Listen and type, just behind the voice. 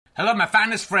Hello, my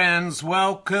finest friends.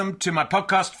 Welcome to my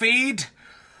podcast feed,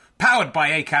 powered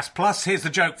by Acast Plus. Here's the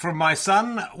joke from my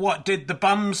son. What did the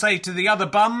bum say to the other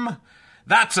bum?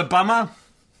 That's a bummer.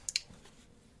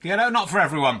 You know, not for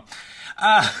everyone.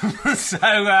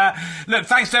 Look,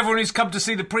 thanks to everyone who's come to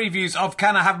see the previews of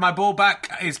Can I Have My Ball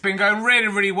Back? It's been going really,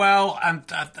 really well, and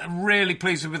I'm really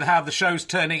pleased with how the show's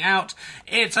turning out.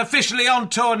 It's officially on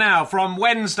tour now. From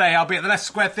Wednesday, I'll be at the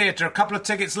Leicester Square Theatre. A couple of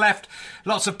tickets left.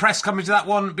 Lots of press coming to that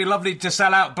one. It'd be lovely to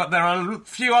sell out, but there are a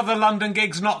few other London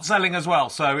gigs not selling as well.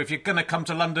 So if you're going to come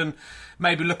to London,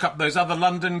 maybe look up those other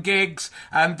London gigs.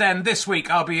 And then this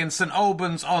week, I'll be in St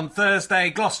Albans on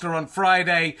Thursday, Gloucester on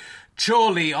Friday,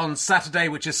 Chorley on Saturday,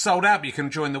 which is sold out, but you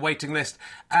can join the waiting list,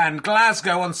 and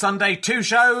Glasgow on Sunday. 2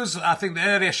 shows. I think the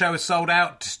earlier show is sold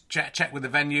out. Check with the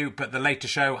venue, but the later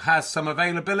show has some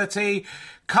availability.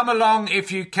 Come along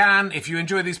if you can. If you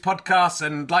enjoy these podcasts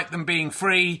and like them being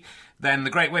free, then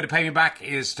the great way to pay me back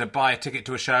is to buy a ticket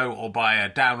to a show or buy a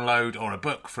download or a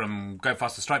book from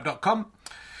gofasterstripe.com.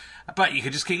 But you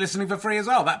can just keep listening for free as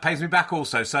well. That pays me back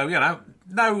also. So, you know,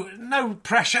 no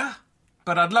pressure.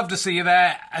 But I'd love to see you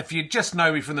there. If you just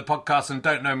know me from the podcast and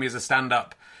don't know me as a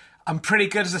stand-up, I'm pretty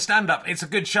good as a stand-up. It's a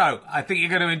good show. I think you're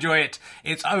going to enjoy it.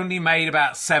 It's only made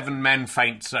about 7 men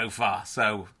faint so far.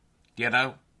 So, you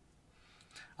know,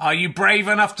 are you brave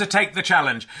enough to take the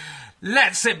challenge?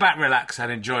 Let's sit back, relax,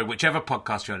 and enjoy whichever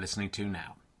podcast you're listening to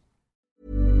now.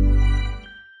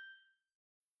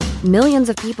 Millions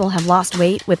of people have lost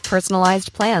weight with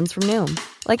personalized plans from Noom.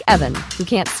 Like Evan, who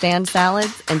can't stand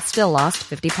salads and still lost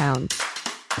 50 pounds.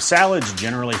 Salads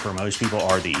generally for most people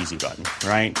are the easy button,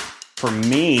 right? For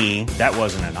me, that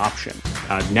wasn't an option.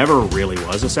 I never really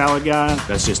was a salad guy.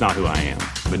 That's just not who I am.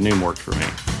 But Noom worked for me.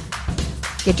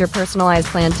 Get your personalized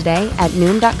plan today at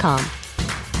Noom.com.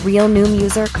 Real Noom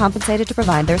user compensated to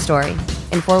provide their story.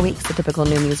 In 4 weeks, the typical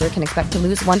Noom user can expect to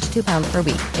lose 1 to 2 pounds per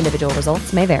week. Individual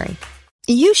results may vary.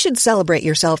 You should celebrate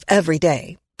yourself every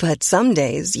day. But some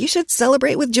days you should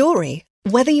celebrate with jewelry.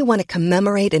 Whether you want to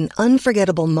commemorate an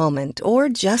unforgettable moment or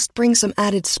just bring some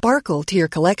added sparkle to your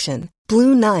collection,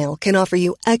 Blue Nile can offer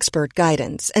you expert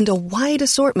guidance and a wide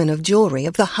assortment of jewelry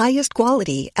of the highest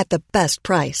quality at the best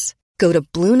price. Go to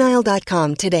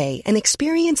BlueNile.com today and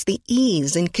experience the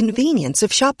ease and convenience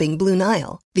of shopping Blue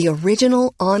Nile, the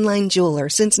original online jeweler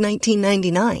since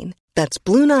 1999. That's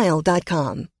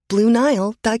BlueNile.com.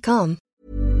 BlueNile.com.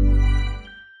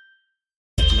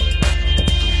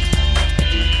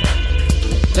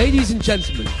 Ladies and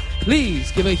gentlemen, please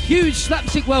give a huge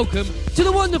slapstick welcome to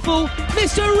the wonderful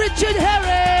Mr. Richard Herring!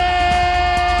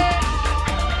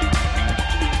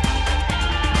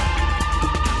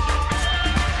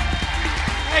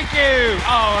 Thank you.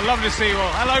 Oh, lovely to see you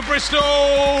all. Hello, Bristol.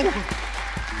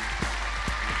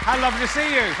 How lovely to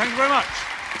see you. Thank you very much.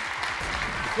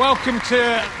 Welcome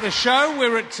to the show.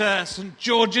 We're at St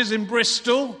George's in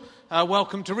Bristol.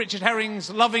 Welcome to Richard Herring's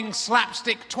Loving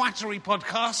Slapstick Twattery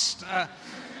podcast.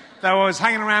 Though I was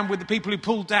hanging around with the people who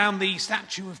pulled down the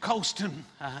statue of Colston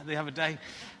the other day.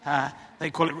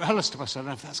 They call it RHLSTP. I don't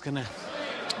know if that's going to...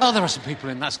 Oh, there are some people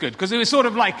in. That's good. Because it was sort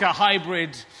of like a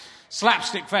hybrid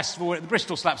slapstick festival at the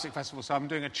Bristol Slapstick Festival. So I'm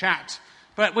doing a chat.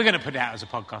 But we're going to put it out as a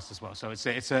podcast as well. So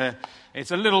it's a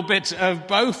little bit of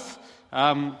both.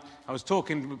 I was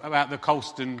talking about the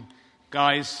Colston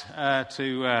guys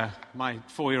to my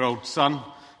 4-year-old son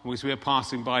as we were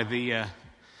passing by the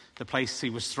place he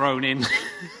was thrown in,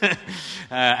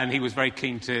 and he was very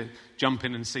keen to jump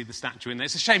in and see the statue in there.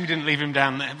 It's a shame you didn't leave him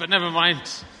down there, but never mind.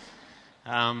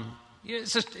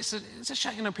 It's a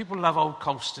shame, you know, people love old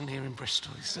Colston here in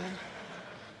Bristol. It's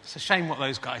a shame what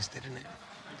those guys did, isn't it?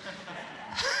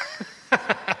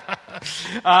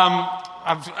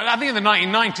 I think in the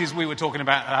 1990s we were talking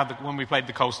about how when we played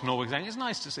the Colston Hall, we were saying it's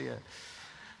nice to see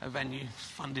a venue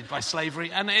funded by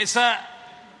slavery, and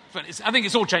but I think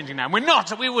it's all changing now.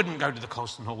 We wouldn't go to the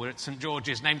Colston Hall. We're at St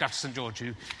George's, named after St George,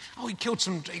 he killed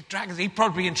some dragons. He'd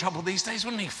probably be in trouble these days,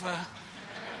 wouldn't he, for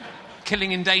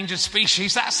killing endangered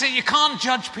species. That's it. You can't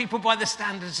judge people by the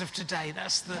standards of today.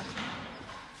 That's the...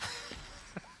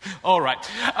 All right.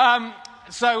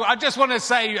 So I just want to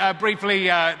say briefly,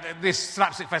 this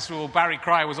Slapstick Festival, Barry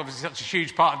Cryer was obviously such a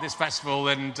huge part of this festival,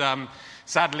 and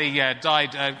sadly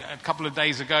died a couple of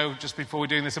days ago, just before we were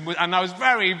doing this. And I was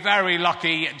very, very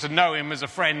lucky to know him as a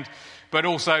friend, but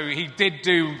also he did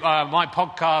do my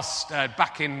podcast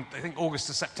back in, I think, August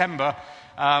to September.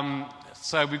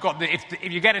 So we've got if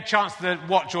you get a chance to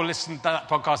watch or listen to that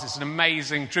podcast, it's an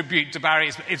amazing tribute to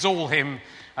Barry. It's all him.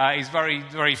 He's very,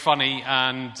 very funny,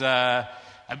 and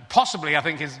possibly, I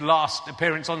think, his last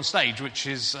appearance on stage, which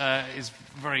is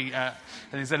very.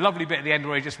 And there's a lovely bit at the end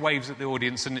where he just waves at the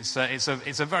audience, and it's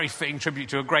a very fitting tribute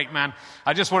to a great man.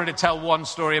 I just wanted to tell one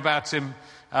story about him.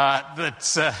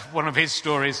 One of his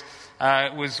stories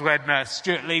was when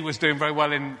Stuart Lee was doing very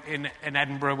well in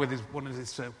Edinburgh with one of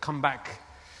his comeback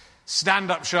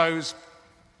stand-up shows,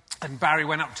 and Barry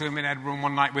went up to him in Edinburgh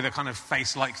one night with a kind of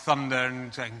face like thunder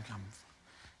and saying,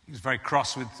 he was very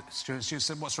cross with Stuart. Stuart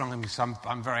said, "What's wrong with me?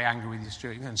 I'm very angry with you,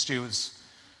 Stuart." And Stuart was,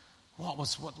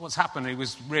 what's happened? He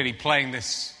was really playing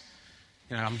this,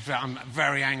 I'm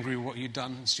very angry with what you've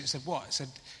done. And Stuart said, "What?" I said,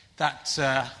 "That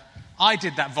I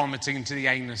did that vomiting into the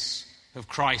anus of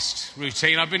Christ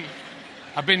routine. I've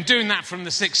been doing that from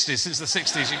the 60s, since the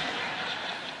 60s. You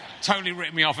totally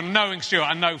ripped me off." And knowing Stuart,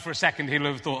 I know for a second he'll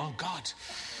have thought, "Oh, God,"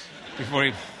 before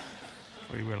he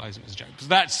realised it was a joke. So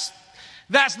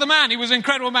that's the man. He was an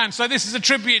incredible man. So this is a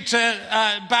tribute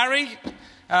to Barry.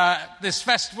 This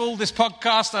festival, this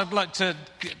podcast, I'd like to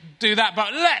do that.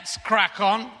 But let's crack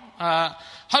on.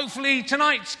 Hopefully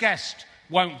tonight's guest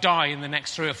won't die in the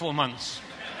next 3 or 4 months.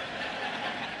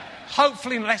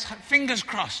 Hopefully, fingers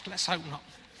crossed, let's hope not.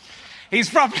 He's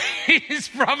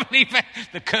probably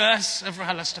the curse of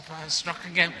Alistair has struck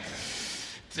again.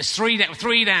 There's three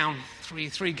down,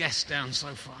 three guests down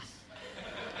so far.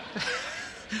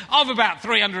 Of about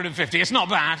 350, it's not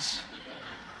bad.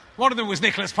 One of them was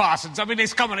Nicholas Parsons. I mean,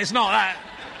 it's not that.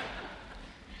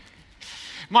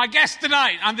 My guest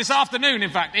tonight, and this afternoon, in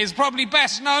fact, is probably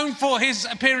best known for his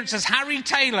appearance as Harry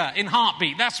Taylor in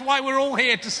Heartbeat. That's why we're all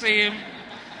here to see him.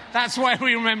 That's where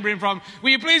we remember him from.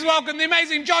 Will you please welcome the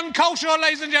amazing John Culshaw,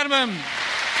 ladies and gentlemen?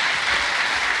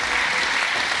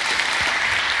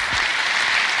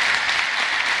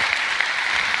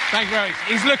 Thank you very much.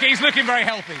 He's looking very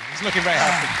healthy.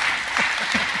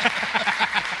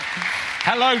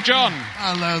 Hello, John.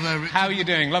 Hello there, Richard. How are you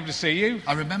doing? Love to see you.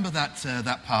 I remember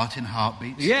that part in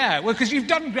Heartbeat. Yeah, well, because you've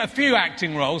done a few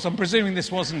acting roles. I'm presuming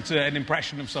this wasn't an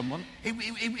impression of someone.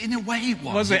 In a way it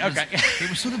was. Was it? Okay. It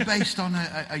was sort of based on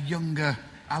a younger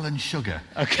Alan Sugar.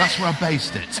 Okay. That's where I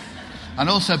based it. And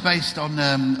also based on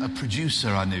a producer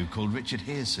I knew called Richard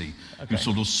Hearsey, who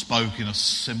sort of spoke in a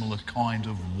similar kind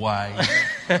of way.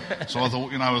 So I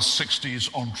thought, a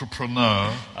 60s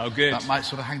entrepreneur. Oh, good. That might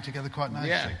sort of hang together quite nicely.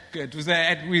 Yeah, good. Was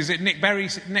it Nick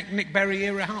Berry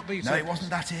era Heartbeat? No, it wasn't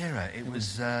that era. It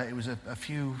was a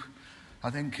few. I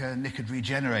think Nick had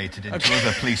regenerated into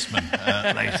other policemen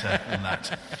later than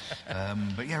that.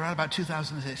 But yeah, around about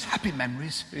 2006. Happy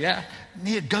memories. Yeah.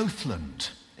 Near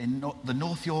Goathland in the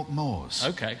North York Moors.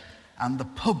 Okay. And the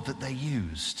pub that they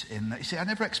used in... You see, I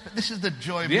never expect... This is the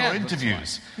joy of your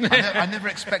interviews. I never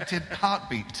expected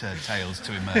Heartbeat tales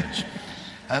to emerge.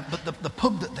 But the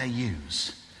pub that they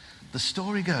use, the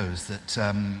story goes that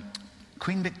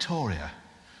Queen Victoria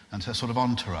and her sort of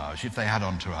entourage, if they had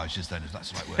entourages then, if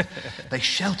that's the right word, they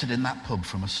sheltered in that pub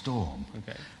from a storm.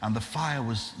 Okay. And the fire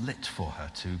was lit for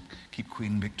her to keep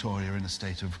Queen Victoria in a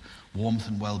state of warmth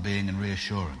and well-being and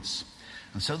reassurance.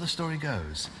 And so the story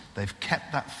goes, they've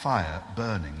kept that fire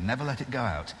burning, never let it go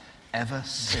out, ever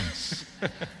since.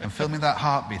 And filming that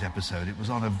Heartbeat episode, it was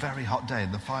on a very hot day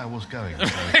and the fire was going.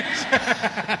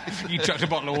 So. You chucked a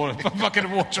bucket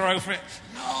of water over it.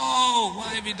 No,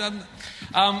 why have you done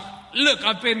that? Look,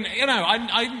 I've been,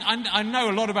 I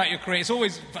know a lot about your career. It's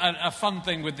always a fun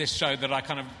thing with this show that I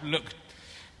kind of look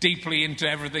deeply into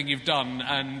everything you've done,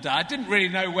 and I didn't really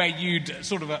know where you'd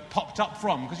sort of popped up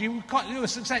from, because you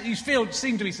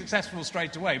seemed to be successful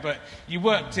straight away, but you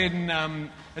worked in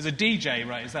as a DJ,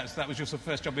 right? That was your sort of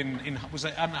first job in was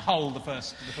it on the whole the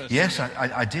first Yes,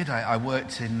 I did. I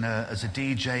worked in as a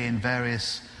DJ in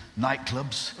various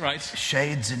nightclubs. Right.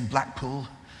 Shades in Blackpool.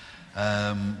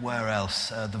 Where else?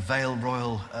 The Vale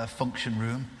Royal Function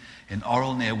Room in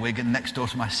Orrell near Wigan, next door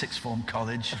to my sixth form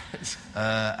college,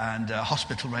 and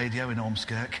Hospital Radio in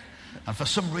Ormskirk. And for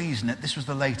some reason, this was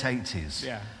the late 80s.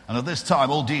 Yeah. And at this time,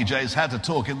 all DJs had to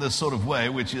talk in this sort of way,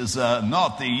 which is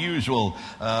not the usual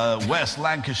West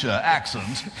Lancashire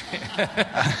accent.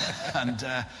 And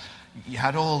you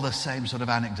had all the same sort of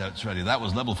anecdotes ready. That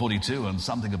was Level 42 and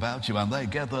Something About You, and they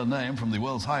get their name from the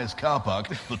world's highest car park,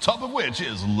 the top of which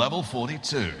is Level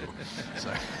 42.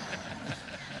 So...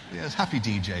 Yes, happy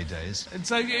DJ days. And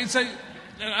so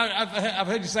I've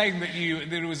heard you saying that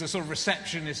there was a sort of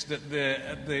receptionist at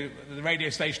the radio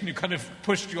station who kind of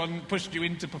pushed you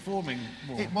into performing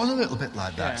more. It was a little bit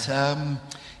like that.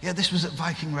 Yeah, this was at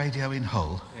Viking Radio in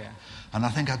Hull. Yeah. And I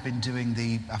think I'd been doing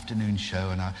the afternoon show,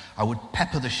 and I would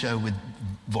pepper the show with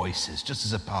voices, just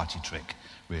as a party trick,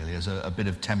 really, as a bit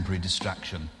of temporary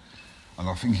distraction. And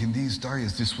I think in these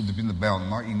days, this would have been about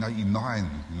 1989,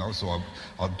 you know, so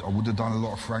I would have done a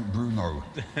lot of Frank Bruno.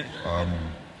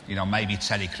 You know, maybe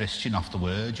Terry Christian off the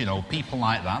Word, you know, people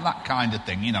like that kind of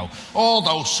thing, you know. All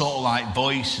those sort of like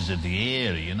voices of the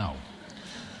era, you know.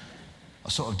 I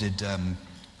sort of did,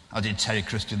 I did Terry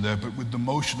Christian there, but with the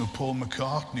motion of Paul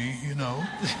McCartney, you know.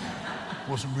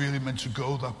 Wasn't really meant to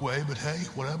go that way, but hey,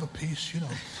 whatever, peace, you know.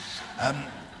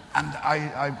 And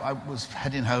I was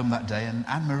heading home that day, and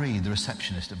Anne-Marie, the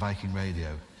receptionist at Viking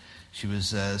Radio, she was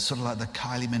sort of like the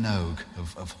Kylie Minogue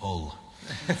of Hull.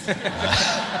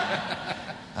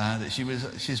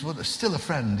 She's still a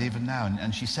friend even now,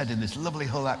 and she said in this lovely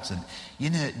Hull accent, you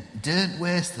know, don't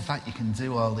waste the fact you can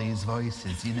do all these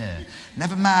voices, you know.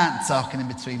 Never mind talking in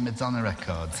between Madonna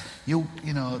records. You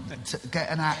know, get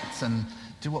an act and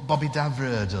do what Bobby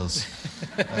Davro does.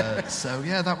 So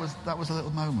yeah, that was a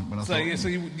little moment when I thought. So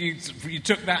you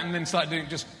took that and then started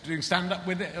doing stand up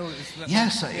with it. Or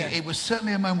yes, it was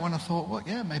certainly a moment when I thought, well,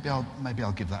 yeah, maybe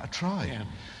I'll give that a try. Yeah.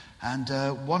 And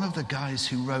one of the guys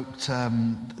who wrote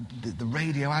the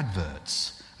radio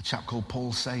adverts, a chap called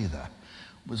Paul Sather,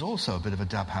 was also a bit of a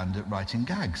dab hand at writing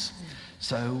gags.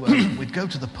 So we'd go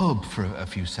to the pub for a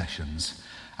few sessions,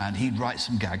 and he'd write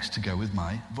some gags to go with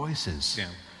my voices. Yeah.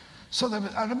 So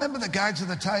I remember the gags at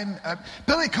the time.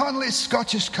 Billy Connolly's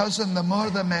Scottish cousin, the more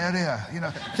the merrier. You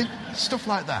know, stuff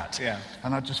like that. Yeah.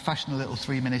 And I'd just fashion a little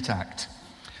 3-minute act.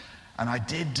 And I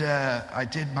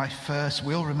did my first.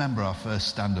 We all remember our first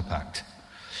stand-up act,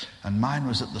 and mine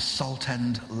was at the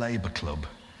Saltend Labour Club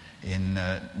in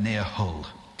near Hull.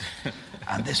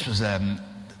 And this was a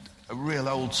real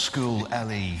old school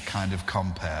LE kind of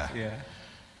compare. Yeah.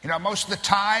 You know, most of the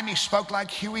time he spoke like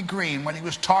Huey Green when he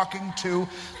was talking to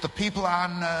the people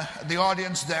on the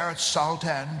audience there at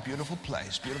Saltend. Beautiful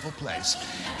place, beautiful place.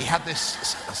 He had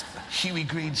this Huey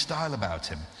Green style about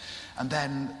him. And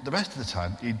then the rest of the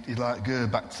time, he'd like go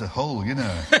back to Hull, you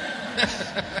know.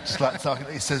 Just like talking.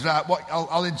 He says, right,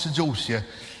 I'll introduce you.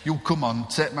 You'll come on,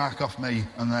 take Mark off me,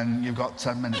 and then you've got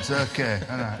 10 minutes. Okay,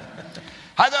 all right.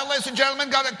 Hi there, ladies and gentlemen.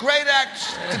 Got a great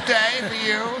act today for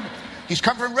you. He's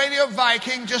come from Radio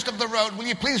Viking, just up the road. Will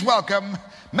you please welcome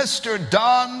Mr.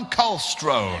 Don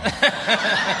Colstrone?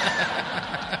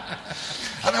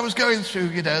 And I was going through,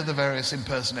 you know, the various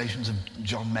impersonations of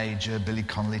John Major, Billy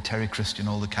Connolly, Terry Christian,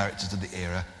 all the characters of the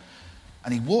era.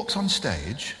 And he walks on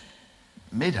stage,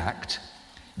 mid-act,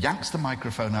 yanks the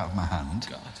microphone out of my hand.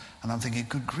 God. And I'm thinking,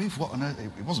 good grief, what on earth?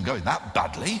 It wasn't going that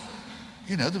badly.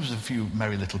 You know, there was a few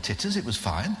merry little titters, it was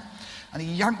fine. And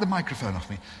he yanked the microphone off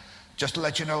me. Just to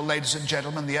let you know, ladies and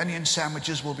gentlemen, the onion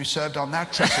sandwiches will be served on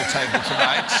that trestle table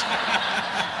tonight.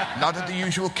 Not at the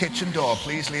usual kitchen door.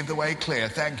 Please leave the way clear.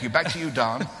 Thank you. Back to you,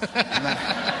 Don.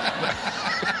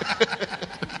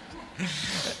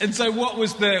 And so what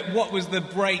was the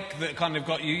break that kind of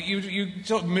got you? You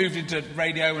sort of moved into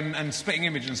radio and Spitting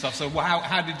Image and stuff. So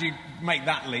how did you make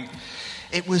that leap?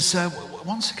 It was,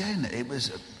 once again,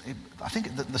 I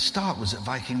think the start was at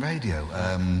Viking Radio.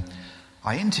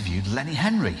 I interviewed Lenny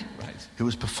Henry, who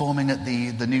was performing at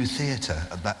the New Theatre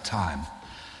at that time.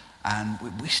 And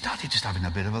we started just having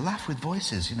a bit of a laugh with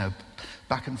voices, you know,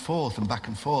 back and forth.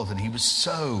 And he was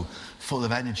so full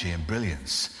of energy and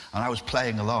brilliance. And I was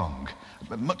playing along.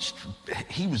 But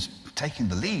he was taking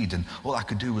the lead, and all I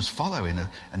could do was follow in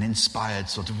an inspired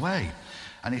sort of way.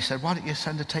 And he said, why don't you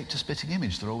send a tape to Spitting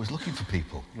Image? They're always looking for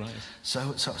people. Right.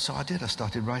 So I did. I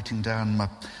started writing down my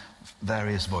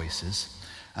various voices,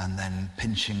 and then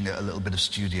pinching a little bit of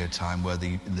studio time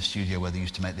in the studio where they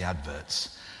used to make the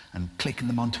adverts, and clicking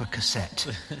them onto a cassette,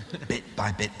 bit by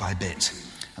bit by bit,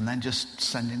 and then just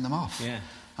sending them off. Yeah.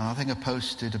 And I think I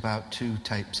posted about 2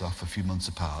 tapes off a few months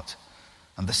apart.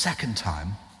 And the second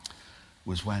time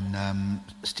was when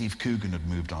Steve Coogan had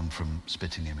moved on from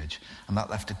Spitting Image, and that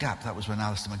left a gap. That was when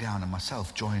Alistair McGowan and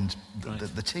myself joined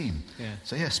the team. Yeah.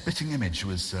 So yeah, Spitting Image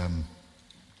was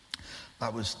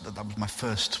that was my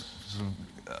first sort of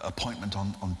appointment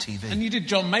on TV. And you did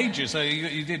John Major, so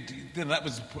you did that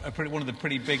was one of the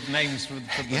pretty big names for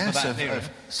that era.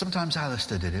 Sometimes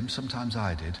Alistair did him, sometimes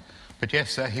I did. But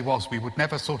yes, he was. We would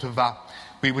never sort of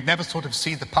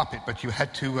see the puppet, but you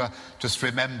had to just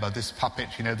remember this puppet,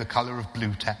 you know, the colour of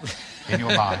blue tack in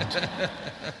your mind.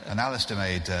 And Alistair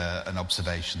made an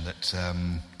observation that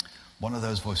one of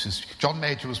those voices, John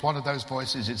Major was one of those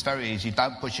voices. It's very easy.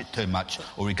 Don't push it too much,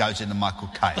 or he goes into Michael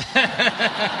Caine.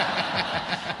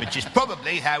 Which is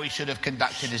probably how he should have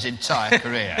conducted his entire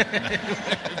career.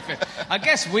 I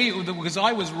guess because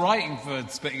I was writing for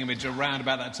Spitting Image around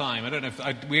about that time. I don't know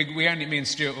if me and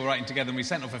Stuart were writing together, and we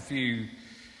sent off a few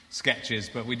sketches,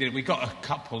 but we got a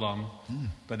couple on,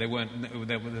 but they weren't.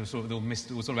 They were sort of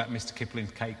about Mr.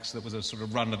 Kipling's cakes. That was a sort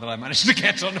of runner that I managed to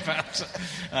get on about.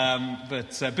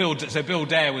 Bill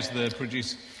Dare was the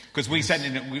producer, because we sent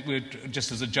in we were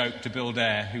just as a joke to Bill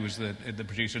Dare, who was the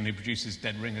producer and who produces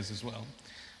Dead Ringers as well.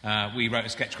 We wrote a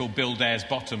sketch called Bill Dare's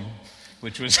Bottom,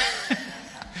 which was.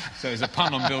 So it was a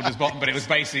pun on Builder's bottom, but it was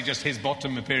basically just his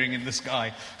bottom appearing in the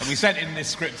sky. And we sent in this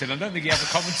script, and I don't think he ever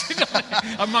commented on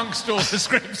it, amongst all the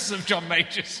scripts of John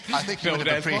Majors. I think he would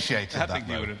have appreciated that. I think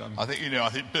he would have done. I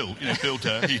think Bill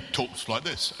Dare, he talks like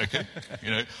this, okay?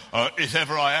 If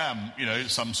ever I am,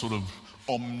 some sort of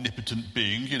omnipotent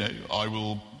being,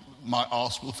 my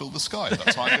arse will fill the sky.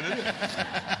 That's how I'm going to do it.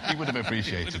 He would have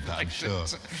appreciated that, I'm sure.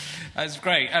 That's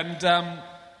great. And...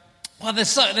 well,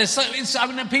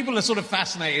 people are sort of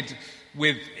fascinated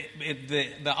with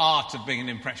the art of being an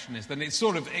impressionist, and it's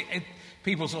sort of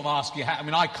people sort of ask you how. I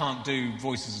mean, I can't do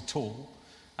voices at all.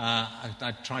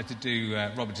 I tried to do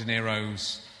Robert De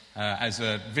Niro's as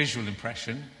a visual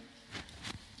impression.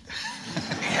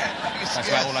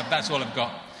 That's all I've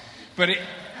got. But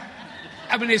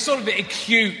it's sort of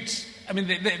acute. I mean,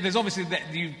 there's obviously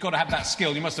you've got to have that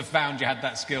skill. You must have found you had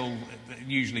that skill.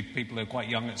 Usually people are quite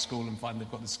young at school and find they've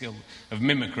got the skill of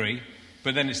mimicry.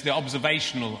 But then it's the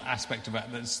observational aspect of it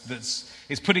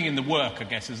it's putting in the work, I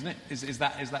guess, isn't it? Is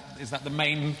that the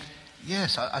main?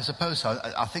 Yes, I suppose so.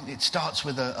 I think it starts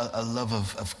with a love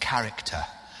of character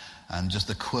and just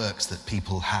the quirks that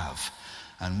people have.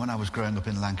 And when I was growing up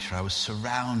in Lancashire, I was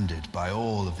surrounded by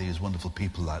all of these wonderful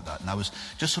people like that. And I was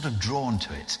just sort of drawn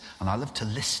to it. And I loved to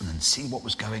listen and see what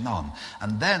was going on.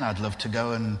 And then I'd love to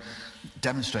go and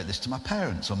demonstrate this to my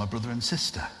parents or my brother and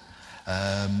sister.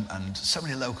 And so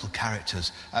many local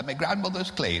characters. My grandmother's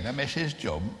cleaner, Mrs.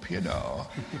 Jump,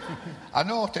 I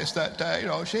noticed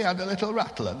that, she had a little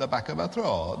rattle at the back of her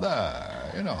throat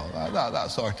there,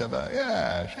 that sort of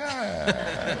yes.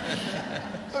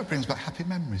 It brings back happy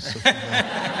memories. Sort of,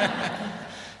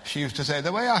 She used to say,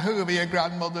 the way I hoover your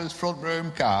grandmother's front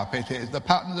room carpet is the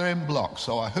patterns are in blocks,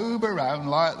 so I hoover around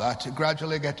like that,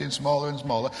 gradually getting smaller and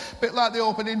smaller. Bit like the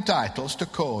opening titles to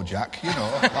Kojak,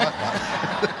 like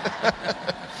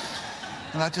that.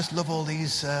 And I just love all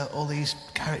these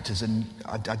characters, and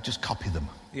I'd just copy them.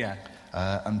 Yeah.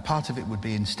 And part of it would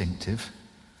be instinctive,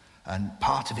 and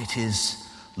part of it is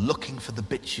looking for the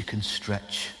bits you can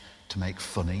stretch to make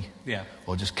funny,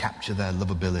 or just capture their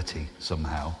lovability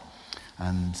somehow.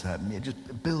 And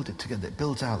just build it together. It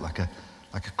builds out like a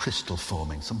crystal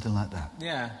forming, something like that.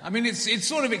 Yeah, I mean it's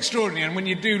sort of extraordinary. And when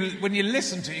you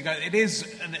listen to it, you go, it is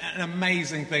an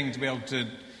amazing thing to be able to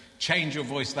change your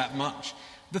voice that much.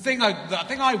 The thing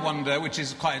I wonder, which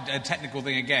is quite a technical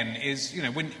thing again, is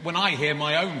when I hear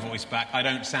my own voice back, I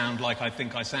don't sound like I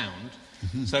think I sound.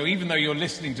 Mm-hmm. So even though you're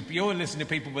listening to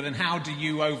people, but then how do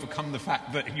you overcome the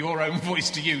fact that your own voice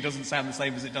to you doesn't sound the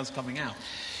same as it does coming out?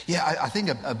 Yeah, I think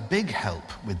a big help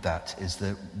with that is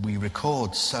that we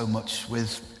record so much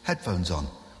with headphones on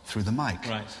through the mic.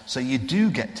 Right. So you do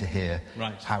get to hear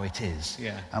how it is.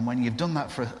 Yeah. And when you've done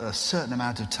that for a certain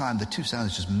amount of time, the two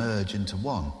sounds just merge into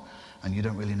one, and you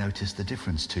don't really notice the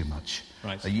difference too much.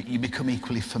 Right. You become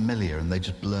equally familiar, and they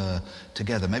just blur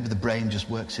together. Maybe the brain just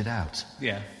works it out.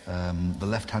 Yeah. The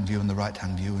left-hand view and the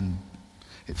right-hand view, and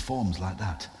it forms like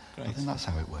that. Great. I think that's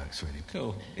how it works, really.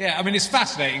 Cool. Yeah, I mean, it's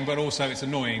fascinating, but also it's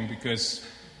annoying because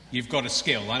you've got a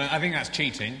skill. I think that's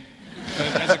cheating.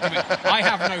 I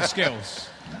have no skills.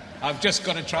 I've just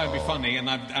got to try and be funny, and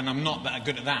I'm not that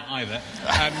good at that either.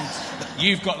 And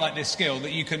you've got like this skill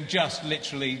that you can just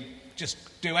literally just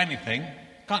do anything,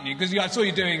 can't you? Because I saw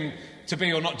you doing To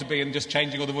Be or Not to Be and just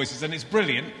changing all the voices, and it's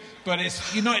brilliant. But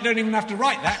you don't even have to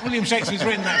write that. William Shakespeare's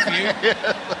written that for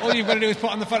you. All you've got to do is put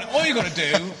on the phone. All you've got to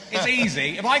do, it's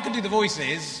easy. If I could do the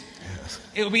voices,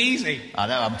 it would be easy. I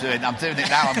know, I'm doing it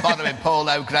now. I'm bothering Paul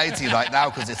O'Grady right now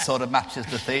because it sort of matches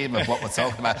the theme of what we're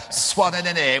talking about. Swanning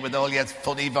in here with all your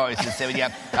funny voices, doing your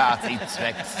party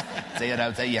tricks. So,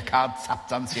 you can't tap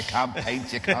dance, you can't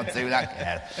paint, you can't do that.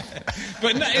 Yeah.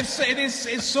 But no,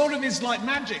 it's sort of is like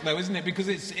magic, though, isn't it? Because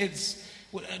it's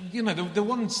the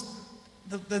ones...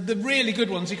 The really good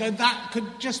ones, you go, that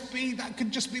could just be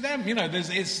them.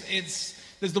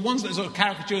 There's the ones that are sort of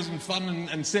caricatures and fun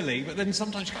and silly, but then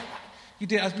sometimes you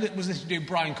go, I was listening to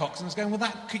Brian Cox, and I was going,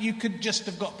 well, you could just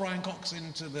have got Brian Cox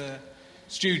into the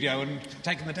studio and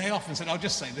taken the day off and said, I'll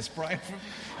just say this, Brian.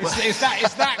 It's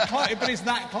that close, but it's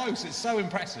that close. It's so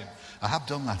impressive. I have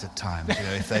done that at times,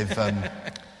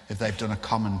 if they've done a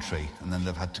commentary and then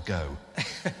they've had to go,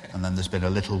 and then there's been a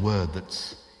little word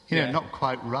that's not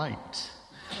quite right.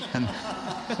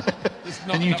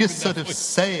 And you just sort of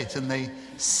say it and they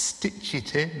stitch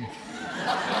it in.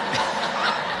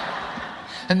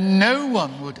 And no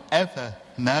one would ever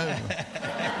know.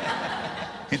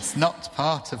 It's not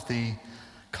part of the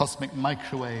cosmic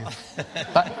microwave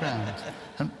background.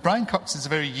 And Brian Cox is a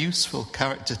very useful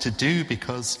character to do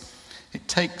because it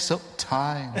takes up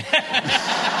time.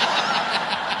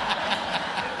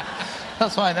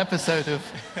 That's why an episode of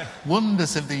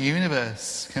Wonders of the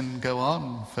Universe can go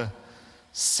on for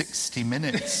 60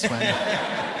 minutes when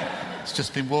it's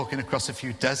just been walking across a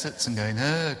few deserts and going,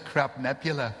 Crab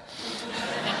Nebula.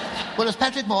 Well, it's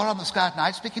Patrick Moore on The Sky at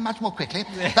Night, speaking much more quickly.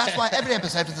 That's why every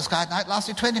episode of The Sky at Night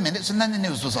lasted 20 minutes and then the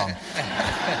news was on.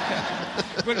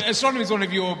 But astronomy is one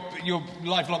of your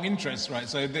lifelong interests, right?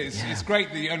 So it's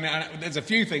great that you only, there's a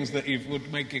few things that you would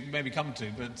make it maybe come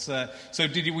to. But so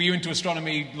were you into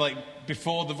astronomy like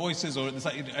before The Voices, or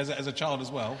as a child as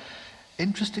well?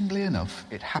 Interestingly enough,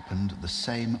 it happened the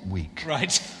same week.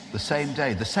 Right. The same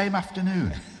day, the same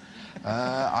afternoon.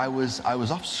 I was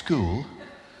off school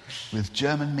with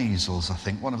German measles, I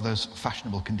think, one of those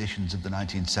fashionable conditions of the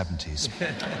 1970s.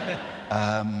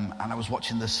 And I was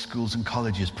watching the schools and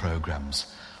colleges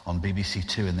programmes on BBC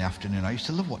Two in the afternoon. I used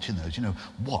to love watching those,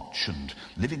 Watch and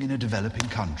Living in a Developing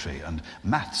Country and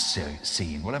Maths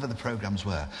Scene, whatever the programmes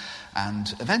were.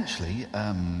 And eventually,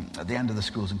 at the end of the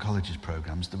schools and colleges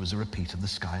programmes, there was a repeat of The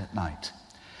Sky at Night.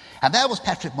 And there was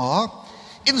Patrick Moore,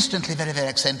 instantly very, very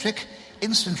eccentric,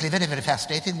 instantly very, very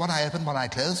fascinating, one eye open, one eye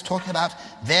closed, talking about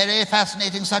very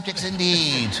fascinating subjects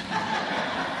indeed.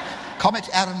 Comet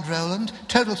Arend-Roland,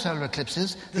 total solar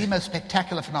eclipses, the most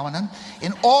spectacular phenomenon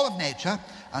in all of nature,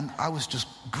 and I was just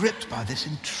gripped by this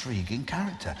intriguing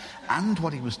character and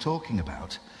what he was talking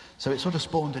about. So it sort of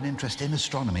spawned an interest in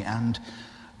astronomy and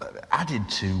added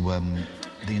to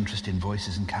the interest in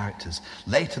voices and characters.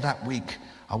 Later that week,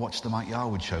 I watched the Mike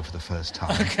Yarwood show for the first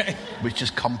time, which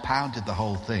just compounded the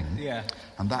whole thing. Yeah.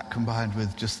 And that combined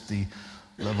with just the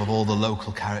love of all the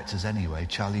local characters anyway,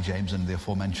 Charlie James and the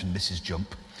aforementioned Mrs.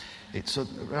 Jump. It's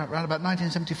around about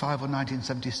 1975 or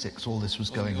 1976 all this was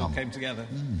going on. All came together.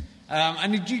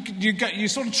 And you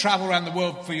sort of travel around the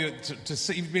world to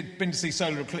see, you've been to see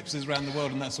solar eclipses around the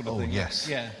world and that sort of thing? Oh, yes.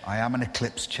 Yeah. I am an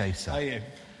eclipse chaser. Are you?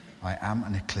 I am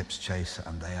an eclipse chaser,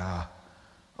 and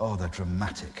they're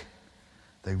dramatic.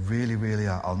 They really, really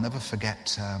are. I'll never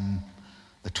forget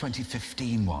the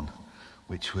 2015 one,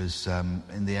 which was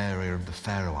in the area of the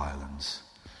Faroe Islands.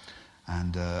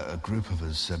 And a group of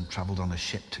us travelled on a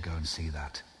ship to go and see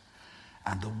that.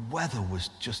 And the weather was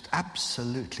just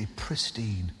absolutely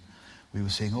pristine. We were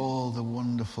seeing all the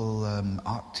wonderful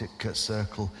Arctic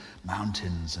Circle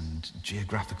mountains and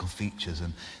geographical features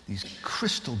and these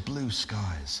crystal blue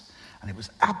skies. And it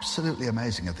was absolutely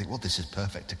amazing. I think, well, this is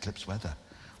perfect eclipse weather.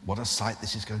 What a sight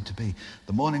this is going to be.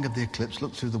 The morning of the eclipse,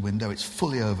 look through the window, it's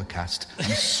fully overcast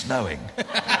and snowing.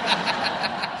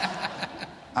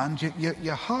 And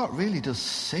your heart really does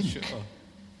sink. Sure.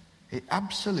 It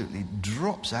absolutely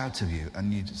drops out of you,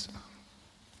 and you just...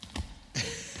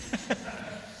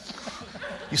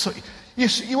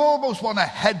 you almost want to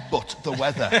headbutt the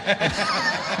weather.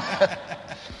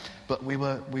 But we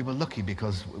were lucky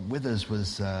because with us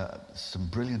was some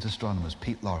brilliant astronomers,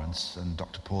 Pete Lawrence and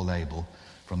Dr. Paul Abel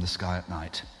from The Sky at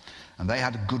Night. And they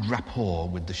had a good rapport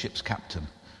with the ship's captain,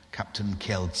 Captain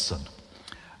Kjeldsen.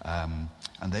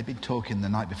 And they'd been talking the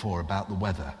night before about the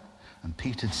weather. And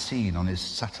Pete had seen on his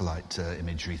satellite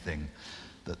imagery thing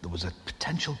that there was a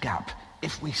potential gap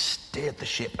if we steered the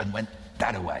ship and went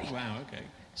that away. Wow, okay.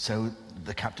 So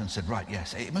the captain said, right,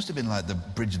 yes, it must have been like the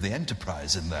bridge of the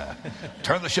Enterprise in there.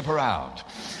 Turn the ship around.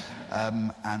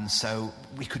 And so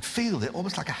we could feel it,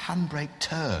 almost like a handbrake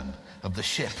turn of the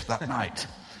ship that night.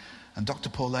 And Dr.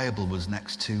 Paul Abel was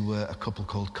next to a couple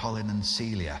called Colin and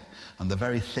Celia. On the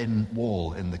very thin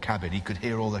wall in the cabin, he could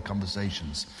hear all their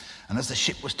conversations. And as the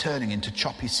ship was turning into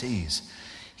choppy seas,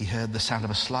 he heard the sound of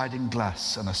a sliding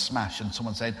glass and a smash and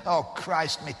someone saying, "Oh,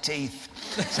 Christ, me teeth."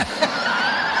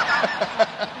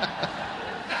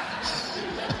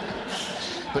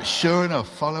 But sure enough,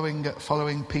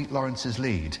 following Pete Lawrence's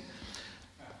lead,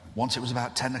 once it was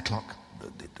about 10 o'clock,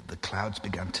 the clouds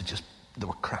began to just... There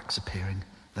were cracks appearing.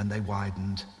 Then they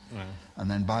widened. Wow. And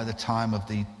then by the time of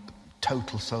the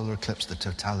total solar eclipse, the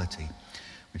totality,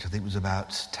 which I think was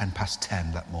about 10 past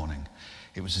 10 that morning,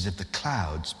 it was as if the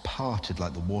clouds parted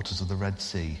like the waters of the Red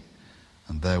Sea,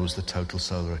 and there was the total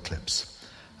solar eclipse.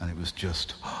 And it was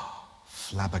just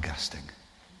flabbergasting.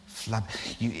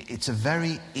 It's a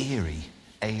very eerie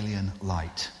alien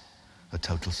light, a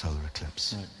total solar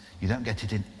eclipse. Right. You don't get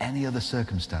it in any other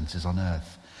circumstances on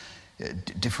Earth.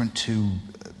 Different to,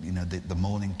 the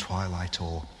morning twilight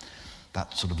or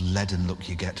that sort of leaden look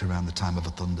you get around the time of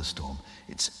a thunderstorm.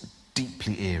 It's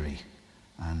deeply eerie,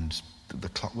 and the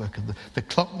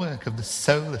clockwork of the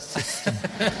solar system.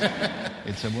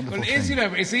 It's a wonderful Well, it thing.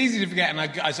 is, it's easy to forget, and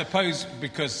I suppose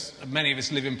because many of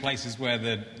us live in places where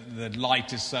the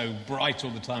light is so bright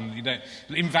all the time that you don't...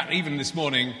 In fact, even this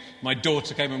morning, my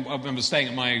daughter came, and I remember staying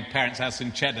at my parents' house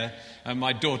in Cheddar, and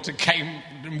my daughter came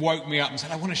and woke me up and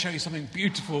said, I want to show you something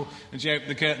beautiful, and she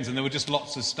opened the curtains, and there were just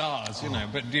lots of stars,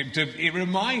 but it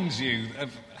reminds you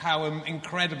of how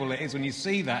incredible it is when you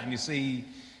see that, and you see...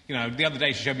 the other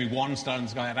day she showed me one star in the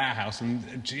sky at our house,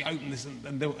 and she opened this,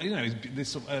 and there, this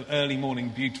sort of early morning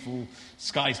beautiful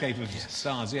skyscape of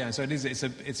stars. Yeah, so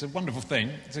it's a wonderful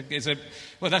thing.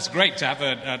 Well, that's great to have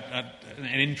an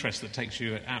interest that takes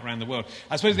you out around the world.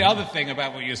 I suppose the other thing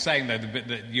about what you're saying, though, the bit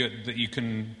that you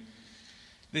can.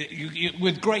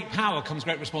 With great power comes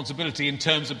great responsibility in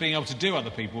terms of being able to do other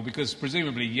people, because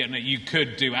presumably you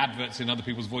could do adverts in other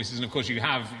people's voices, and of course you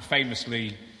have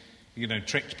famously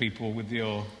tricked people with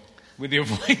your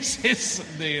voices.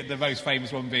 The most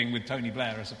famous one being with Tony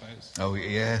Blair, I suppose. Oh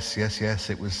yes.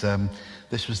 It was.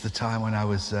 This was the time when I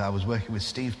was working with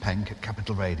Steve Penk at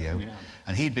Capital Radio,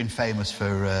 and he'd been famous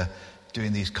for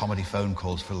doing these comedy phone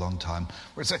calls for a long time,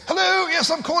 where he'd say, "Hello,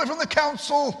 yes, I'm calling from the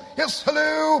council. Yes,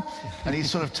 hello," and he'd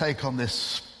sort of take on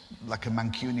this like a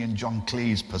Mancunian John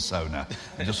Cleese persona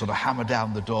and just sort of hammer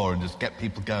down the door and just get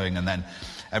people going, and then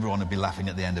everyone would be laughing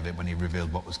at the end of it when he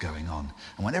revealed what was going on.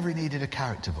 And whenever he needed a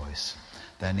character voice,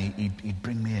 then he'd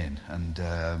bring me in, and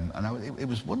it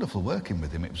was wonderful working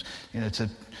with him. It was, to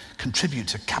contribute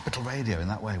to Capital Radio in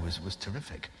that way was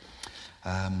terrific.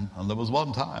 And there was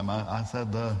one time I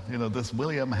said, this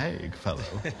William Hague fellow,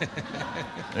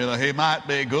 he might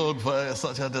be good for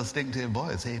such a distinctive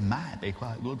voice. He might be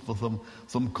quite good for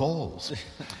some calls.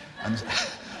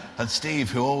 And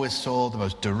Steve, who always saw the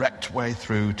most direct way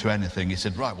through to anything, he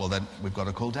said, right, well then, we've got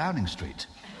to call Downing Street.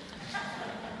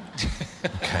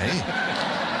 Okay.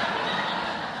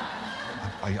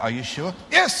 Are you sure?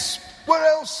 Yes! Where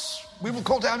else? We will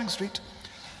call Downing Street.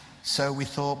 So we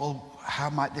thought, well, how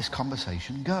might this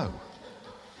conversation go?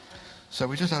 So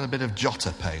we just had a bit of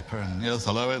jotter paper, and yes,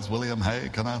 hello, it's William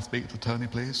Hague. Can I speak to Tony,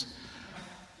 please?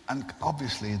 And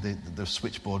obviously the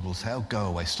switchboard will say, oh, go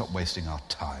away, stop wasting our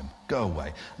time, go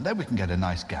away. And then we can get a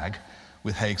nice gag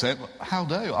with Hague saying, how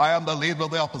dare you, I am the leader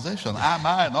of the opposition. Am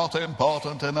I not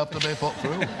important enough to be put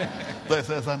through? This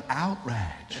is an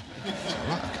outrage. So,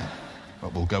 right, okay,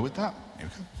 well, we'll go with that. Here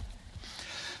we go.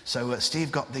 So Steve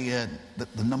got the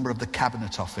number of the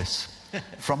Cabinet Office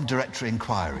from Directory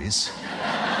Inquiries.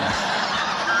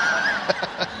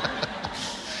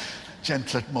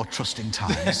 Gentler, more trusting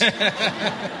times.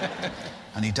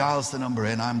 And he dials the number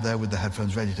in. I'm there with the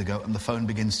headphones ready to go, and the phone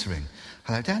begins to ring.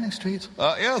 Hello, Downing Street?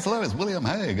 Yes, hello, it's William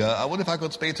Hague. I wonder if I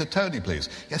could speak to Tony, please.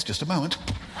 Yes, just a moment.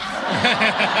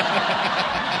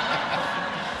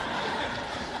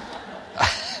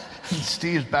 And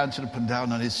Steve's bouncing up and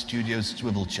down on his studio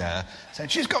swivel chair, saying,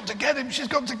 she's got to get him, she's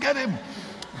got to get him.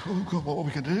 Oh, God, what are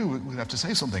we going to do? We'll have to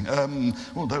say something.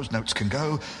 Well, those notes can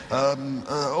go. And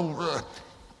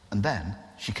then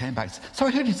she came back.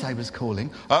 Sorry, who did you say was calling?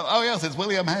 Oh, yes, it's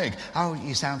William Hague. Oh,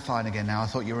 you sound fine again now. I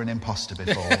thought you were an imposter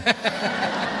before.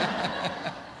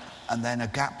 And then a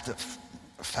gap that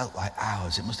felt like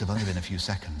hours. It must have only been a few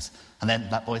seconds. And then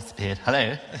that voice appeared.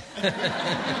 Hello?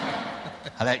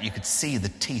 Hello? You could see the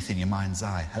teeth in your mind's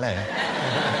eye. Hello?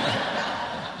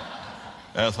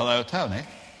 Yes, hello, Tony?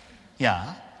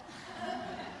 Yeah?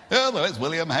 Hello, it's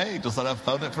William Hague. Just thought I'd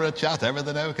phone it for a chat.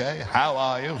 Everything okay? How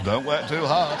are you? Don't work too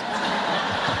hard.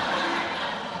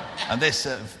 And this,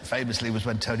 famously, was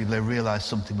when Tony Blair realised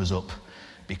something was up,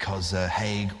 because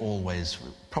Hague always,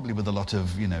 probably with a lot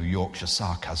of, Yorkshire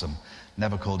sarcasm,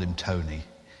 never called him Tony,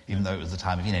 even though it was the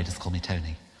time of, just call me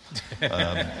Tony.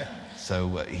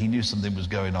 So he knew something was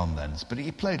going on then, but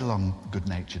he played along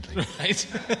good-naturedly. Right.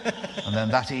 And then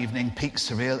that evening, Peak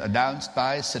Surreal, announced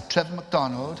by Sir Trevor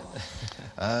MacDonald,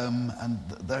 and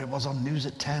there it was on News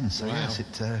at 10. So wow. Yes,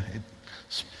 it's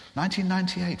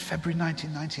 1998, February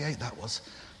 1998. That was.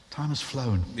 Time has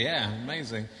flown. Yeah,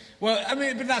 amazing. Well, I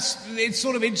mean, but it's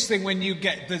sort of interesting when you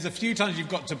get. There's a few times you've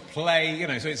got to play.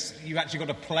 So you've actually got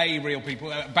to play real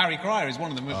people. Barry Cryer is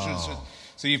one of them.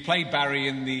 So you've played Barry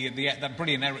in that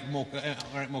brilliant Eric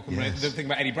Morecambe, yes. The thing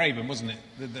about Eddie Braben, wasn't it?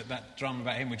 That drama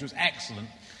about him, which was excellent.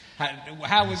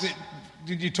 How was it?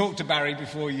 Did you talk to Barry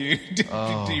before you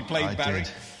played Barry?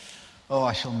 Did. Oh,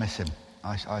 I shall miss him.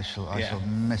 I shall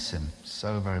miss him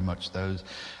so very much.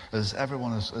 As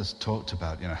everyone has talked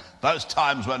about, those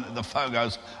times when the phone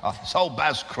goes, so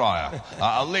Baz Cryer,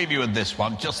 I'll leave you with this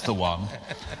one, just the one.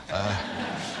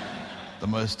 the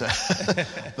most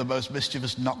the most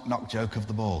mischievous knock-knock joke of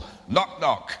them all. Knock,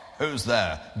 knock. Who's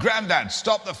there? Grandad,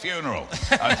 stop the funeral.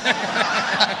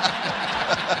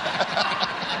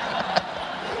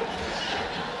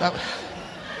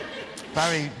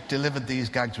 Barry delivered these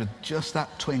gags with just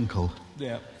that twinkle.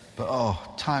 Yeah.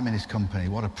 But, time in his company,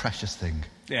 what a precious thing.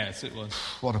 Yes, it was.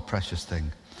 What a precious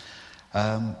thing.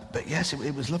 But yes,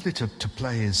 it was lovely to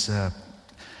play his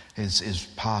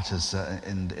part as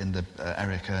in the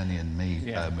Eric Ernie and Me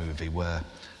movie, where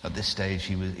at this stage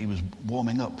he was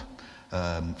warming up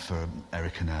for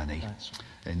Eric and Ernie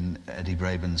in Eddie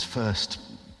Braben's first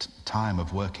time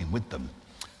of working with them.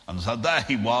 And so there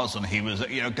he was, and he was,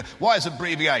 why is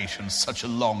abbreviation such a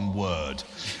long word?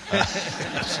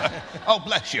 Oh,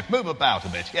 bless you, move about a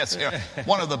bit. Yes,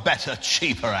 one of the better,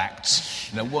 cheaper acts.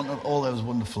 All those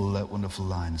wonderful, wonderful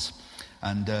lines.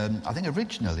 And I think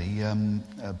originally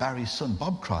Barry's son,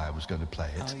 Bob Cryer, was going to play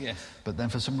it. Oh, yes. But then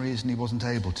for some reason he wasn't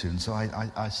able to, and so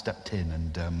I stepped in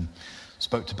and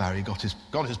spoke to Barry, got his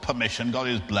permission, got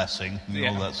his blessing, and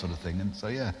all that sort of thing. And so,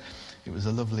 it was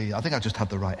a lovely... I think I just had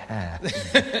the right hair.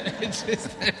 There's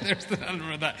the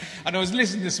element of that. And I was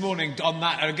listening this morning on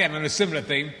that, again, on a similar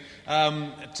theme,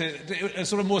 to a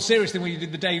sort of more serious thing when you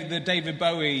did the David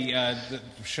Bowie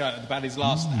show about his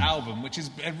last album, which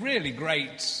is a really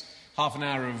great half an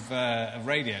hour of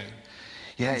radio.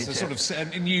 Yeah, it's sort of...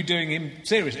 And you doing him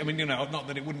serious. I mean, not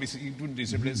that it wouldn't be... You wouldn't do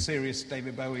so, but it's serious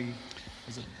David Bowie...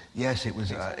 Yes, it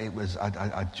was.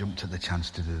 I jumped at the chance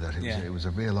to do that. It was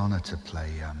a real honour to play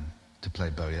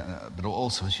Bowie, but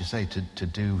also, as you say,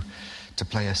 to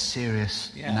play a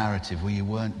serious narrative where you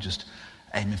weren't just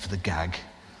aiming for the gag.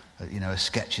 A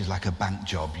sketch is like a bank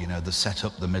job. The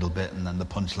setup, the middle bit, and then the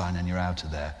punchline, and you're out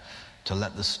of there. To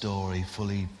let the story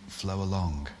fully flow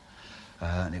along,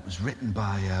 and it was written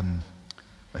by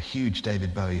a huge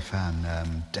David Bowie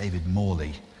fan, David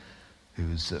Morley,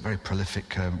 who's a very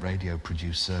prolific radio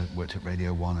producer, worked at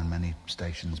Radio 1 and many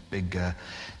stations, big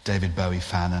David Bowie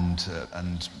fan,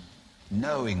 and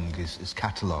knowing his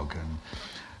catalogue and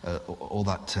all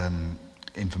that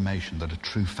information that a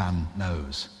true fan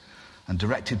knows. And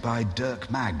directed by Dirk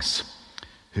Maggs,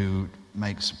 who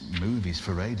makes movies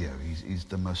for radio. He's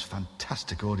the most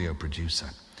fantastic audio producer.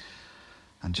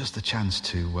 And just the chance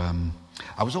to...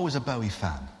 I was always a Bowie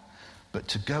fan, but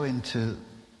to go into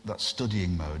that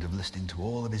studying mode of listening to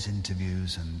all of his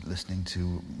interviews and listening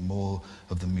to more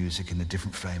of the music in a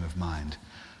different frame of mind,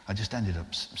 I just ended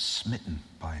up smitten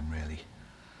by him, really.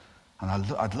 And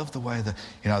I'd love the way that,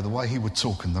 the way he would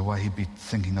talk and the way he'd be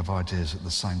thinking of ideas at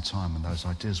the same time, and those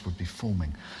ideas would be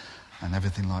forming and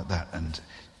everything like that. And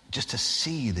just to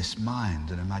see this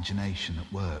mind and imagination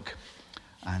at work.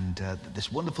 And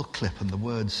this wonderful clip, and the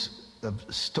words have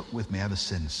stuck with me ever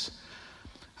since.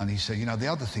 And he said, the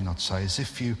other thing I'd say is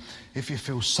if you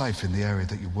feel safe in the area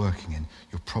that you're working in,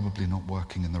 you're probably not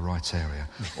working in the right area.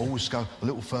 Always go a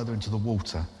little further into the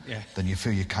water than you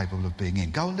feel you're capable of being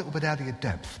in. Go a little bit out of your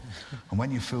depth. And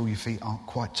when you feel your feet aren't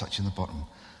quite touching the bottom,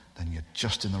 then you're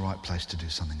just in the right place to do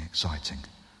something exciting.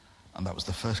 And that was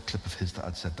the first clip of his that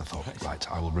I'd said. I thought,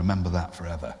 right, I will remember that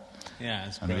forever. Yeah,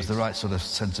 it's great. And it was the right sort of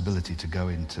sensibility to go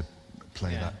in to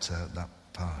play that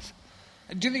part.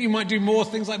 Do you think you might do more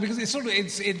things like, because it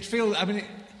feels, I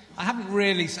haven't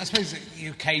really, I suppose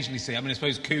you occasionally see, I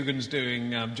suppose Coogan's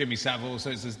doing Jimmy Savile, so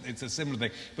it's a similar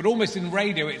thing. But almost in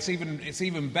radio, it's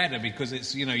even better because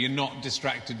it's, you're not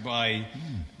distracted by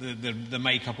the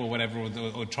makeup or whatever,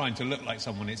 or trying to look like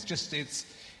someone. It's just,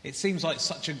 it seems like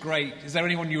such a great... Is there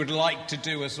anyone you would like to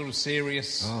do a sort of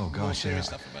serious, more serious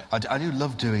stuff about? I do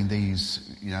love doing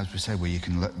these, as we say, where you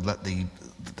can let the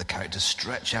characters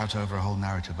stretch out over a whole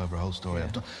narrative, over a whole story. Yeah.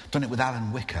 I've done it with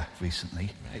Alan Wicker recently,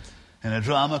 in a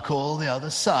drama called The Other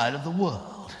Side of the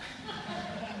World.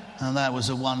 And that was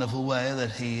a wonderful way that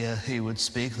he would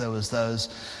speak. There was those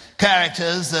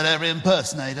characters that every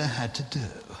impersonator had to do.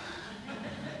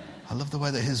 I love the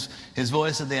way that his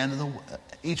voice at the end of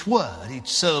each word, each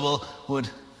syllable would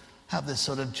have this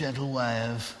sort of gentle way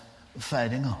of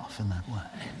fading off in that way,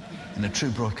 in a true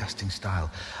broadcasting style.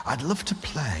 I'd love to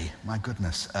play, my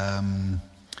goodness,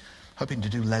 hoping to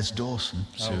do Les Dawson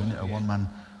soon, a one-man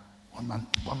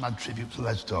tribute to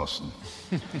Les Dawson.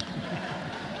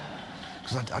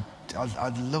 Because I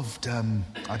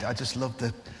just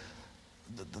loved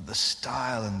the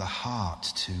style and the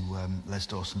heart to Les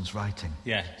Dawson's writing.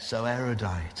 Yeah. So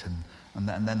erudite,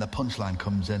 and then the punchline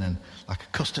comes in, and like a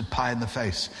custard pie in the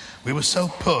face. We were so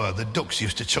poor, the ducks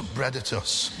used to chuck bread at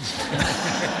us.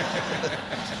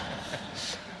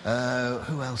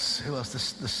 Who else?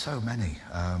 There's so many.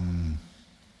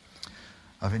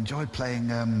 I've enjoyed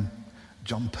playing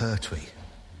John Pertwee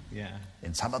Yeah.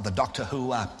 In some of the Doctor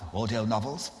Who audio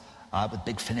novels with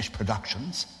Big Finish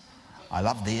Productions. I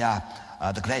love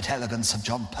the great elegance of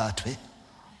John Pertwee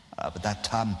with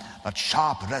that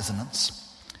sharp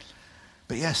resonance.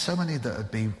 But yes, so many that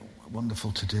would be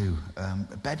wonderful to do.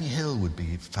 Benny Hill would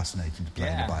be fascinating to play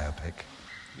in a biopic.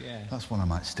 Yeah. That's one I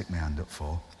might stick my hand up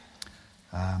for.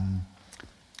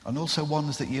 And also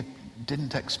ones that you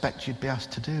didn't expect you'd be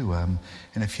asked to do.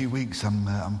 In a few weeks,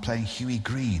 I'm playing Huey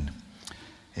Green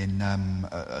in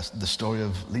the story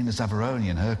of Lena Zavaroni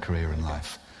and her career in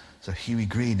life. So Huey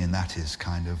Green in that is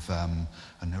kind of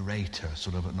a narrator,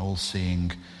 sort of an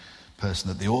all-seeing person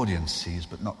that the audience sees,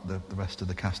 but not the rest of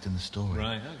the cast in the story.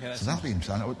 Right, okay. So that'll be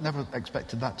interesting. I never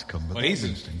expected that to come, but Well, that'll he's be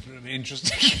interesting.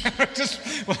 interesting character.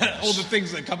 All the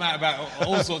things that come out about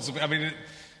all sorts of... I mean,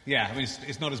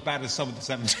 it's not as bad as some of the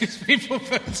 70s people,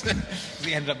 but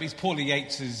he's Paulie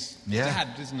Yates' dad,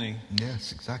 isn't he?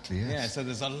 Yes, exactly, yes. Yeah, so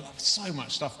there's so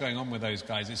much stuff going on with those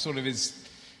guys. It's sort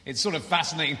of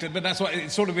fascinating, but that's what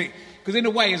it's sort of... Because in a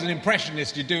way, as an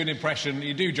impressionist, you do an impression,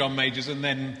 you do John Majors, and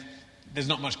then there's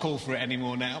not much call for it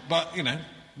anymore now. But,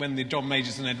 when the John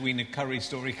Majors and Edwina Curry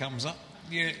story comes up,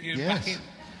 you're back in.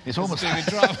 It's almost doing a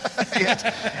drama.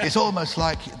 It's almost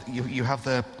like you have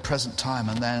the present time,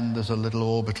 and then there's a little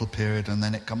orbital period, and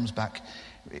then it comes back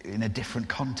in a different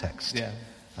context,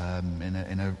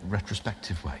 in a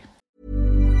retrospective way.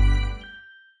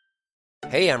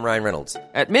 Hey, I'm Ryan Reynolds.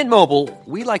 At Mint Mobile,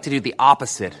 we like to do the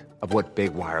opposite of what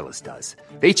Big Wireless does.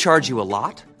 They charge you a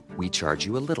lot, we charge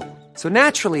you a little. So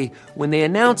naturally, when they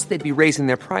announced they'd be raising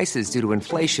their prices due to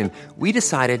inflation, we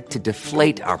decided to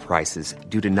deflate our prices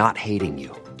due to not hating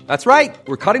you. That's right.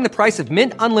 We're cutting the price of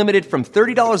Mint Unlimited from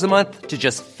 $30 a month to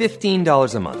just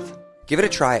 $15 a month. Give it a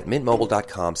try at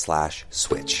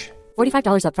mintmobile.com/switch.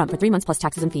 $45 up front for 3 months plus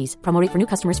taxes and fees. Promo rate for new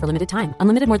customers for limited time.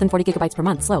 Unlimited more than 40 gigabytes per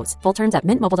month. Slows full terms at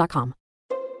mintmobile.com.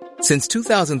 Since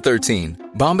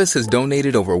 2013, Bombas has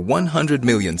donated over 100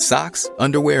 million socks,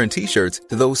 underwear, and T-shirts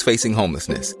to those facing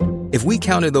homelessness. If we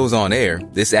counted those on air,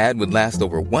 this ad would last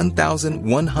over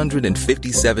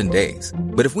 1,157 days.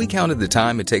 But if we counted the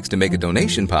time it takes to make a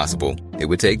donation possible, it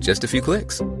would take just a few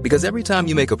clicks. Because every time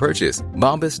you make a purchase,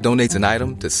 Bombas donates an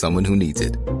item to someone who needs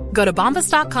it. Go to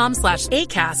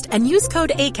bombas.com/ACAST and use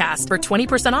code ACAST for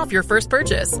 20% off your first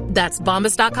purchase. That's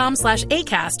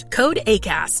bombas.com/ACAST, code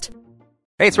ACAST.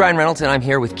 Hey, it's Ryan Reynolds, and I'm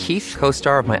here with Keith,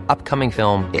 co-star of my upcoming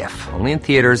film, If, only in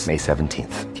theaters May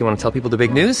 17th. Do you want to tell people the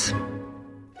big news?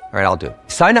 All right, I'll do it.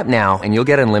 Sign up now and you'll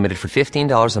get unlimited for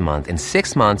 $15 a month and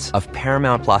 6 months of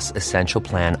Paramount Plus Essential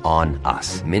Plan on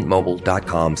us.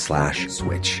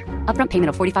 MintMobile.com/switch. Upfront payment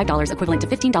of $45 equivalent to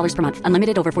 $15 per month.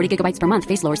 Unlimited over 40 gigabytes per month.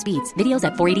 Face lower speeds. Videos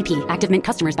at 480p. Active Mint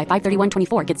customers by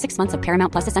 531.24 get 6 months of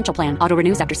Paramount Plus Essential Plan. Auto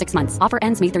renews after 6 months. Offer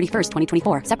ends May 31st,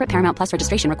 2024. Separate Paramount Plus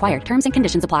registration required. Terms and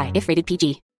conditions apply if rated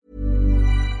PG.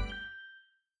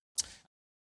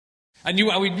 And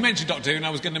we mentioned Doctor Who, and I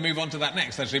was going to move on to that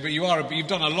next, actually. But you've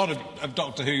done a lot of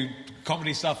Doctor Who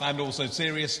comedy stuff and also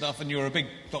serious stuff, and you're a big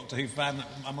Doctor Who fan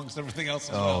amongst everything else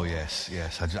as well. Oh, yes.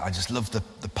 I just love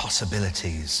the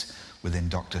possibilities within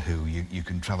Doctor Who. You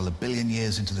can travel 1 billion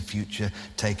years into the future,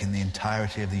 take in the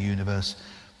entirety of the universe,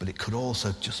 but it could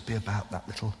also just be about that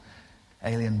little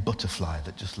alien butterfly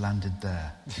that just landed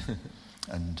there,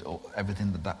 and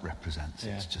everything that represents.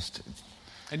 Yeah. It's just...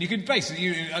 And you can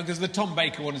basically, because the Tom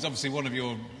Baker one is obviously one of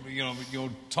your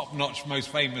top-notch, most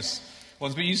famous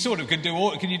ones. But you sort of can do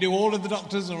all. Can you do all of the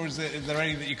Doctors, or is there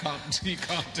any that you can't do?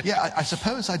 Yeah, I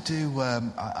suppose I do.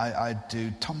 I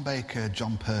do Tom Baker,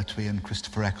 John Pertwee, and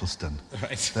Christopher Eccleston.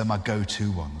 Right. They're my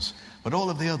go-to ones. But all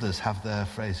of the others have their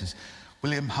phrases.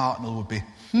 William Hartnell would be,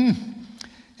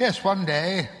 yes, one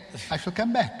day I shall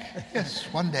come back. Yes,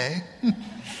 one day.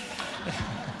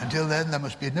 Until then, there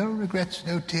must be no regrets,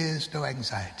 no tears, no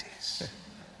anxieties.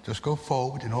 Just go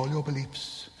forward in all your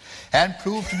beliefs and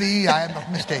prove to me I am not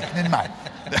mistaken in mine.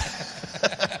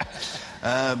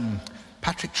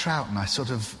 Patrick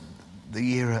Troughton,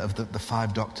 the era of the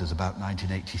Five Doctors, about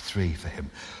 1983 for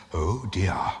him. Oh,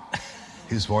 dear.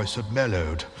 His voice had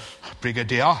mellowed.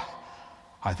 Brigadier,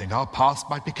 I think our past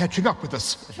might be catching up with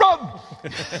us. Run!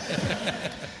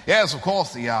 Yes, of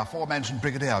course, the aforementioned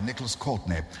Brigadier, Nicholas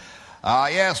Courtney.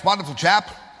 Yes, wonderful chap.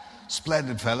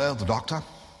 Splendid fellow, the Doctor.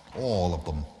 All of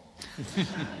them.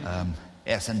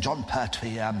 Yes, and John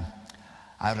Pertwee,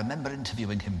 I remember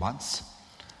interviewing him once,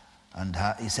 and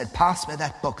he said, pass me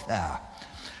that book there.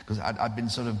 Because I'd been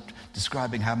sort of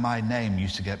describing how my name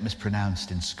used to get mispronounced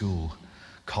in school,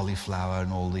 cauliflower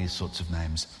and all these sorts of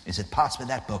names. He said, pass me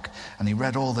that book. And he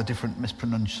read all the different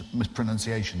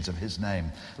mispronunciations of his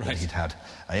name that he'd had.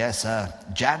 Yes,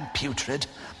 Jan Putrid,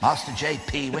 Master J.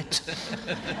 Peewit,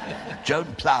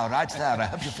 Joan Plough, right there. I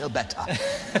hope you feel better.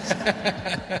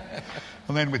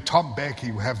 And then with Tom Baker,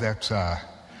 you have that...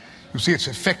 you see, it's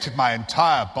affected my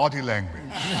entire body language.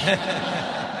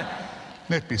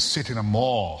 Let me sit in a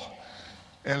more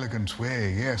elegant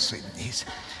way, yes.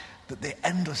 The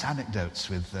endless anecdotes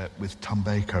with Tom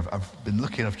Baker. I've been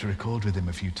lucky enough to record with him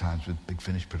a few times with Big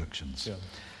Finish Productions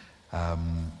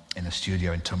in a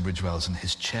studio in Tunbridge Wells, and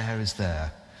his chair is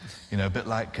there, a bit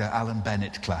like Alan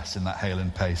Bennett class in that Hale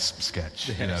and Pace sketch.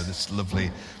 Yes. This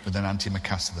lovely with an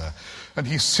antimacassar there, and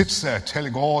he sits there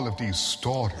telling all of these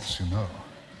stories.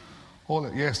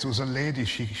 Yes, there was a lady.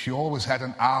 She always had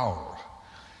an owl.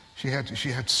 She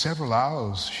had several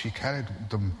owls. She carried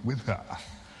them with her.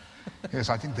 Yes,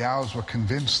 I think the owls were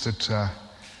convinced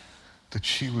that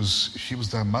she was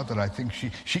their mother. I think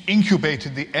she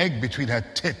incubated the egg between her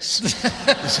tits.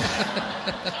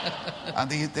 And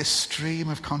this stream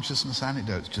of consciousness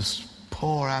anecdotes just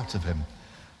pour out of him.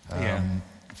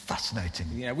 Fascinating.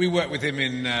 Yeah, we worked with him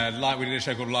in we did a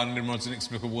show called Lionel Nimrod's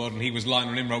Inexplicable World, and he was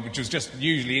Lionel Nimrod, which was just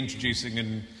usually introducing,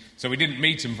 and so we didn't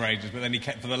meet him for ages, but then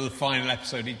for the final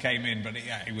episode he came in, but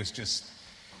it was just,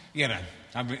 it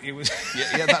was...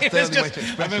 that's the only way to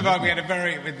express it. I remember we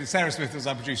had Sarah Smith was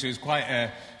our producer, who was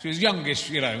quite, she was youngish,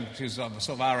 she was sort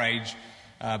of our age,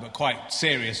 but quite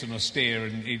serious and austere,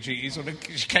 and she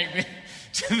came in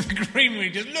to the green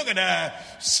room, just look at her,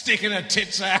 sticking her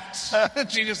tits out.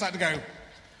 She just had to go,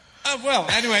 oh, well,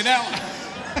 anyway, now...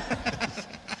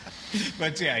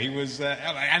 But yeah, he was,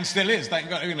 and still is, thank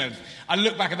God. I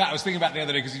look back at that, I was thinking about the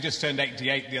other day, because he just turned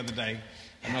 88 the other day,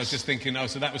 and I was just thinking,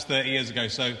 so that was 30 years ago,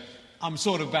 so I'm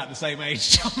sort of about the same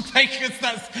age, Tom Baker.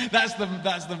 That's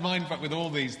the mind fuck with all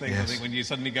these things, I think, when you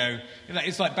suddenly go,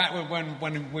 it's like back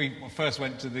when we first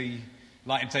went to the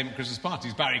Light Entertainment Christmas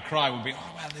parties, Barry Cryer would be,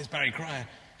 oh, wow, there's Barry Cryer.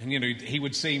 And, he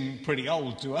would seem pretty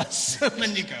old to us. And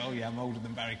then you go, oh, yeah, I'm older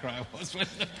than Barry Cryer was when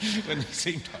he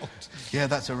seemed old. Yeah,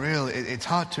 that's it's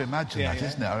hard to imagine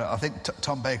isn't it? I think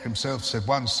Tom Baker himself said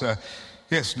once,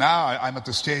 yes, now I'm at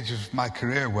the stage of my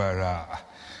career where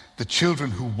the children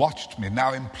who watched me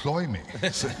now employ me.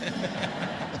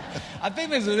 I think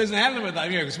there's an element of that,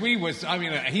 because he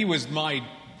was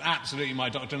absolutely my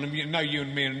doctor, and you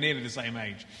and me are nearly the same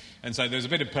age. And so there was a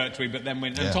bit of pertwee, but then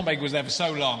and Tom Baker was there for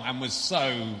so long and was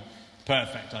so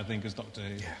perfect, I think, as Doctor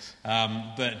Who. Yes.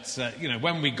 That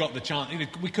when we got the chance,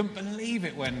 we couldn't believe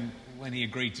it when he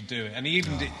agreed to do it. And he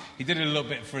even did it a little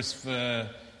bit for us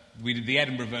we did the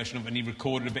Edinburgh version of it, and he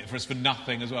recorded a bit for us for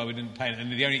nothing as well. We didn't pay it.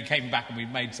 And he came back and we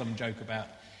made some joke about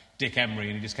Dick Emery,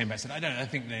 and he just came back and said, I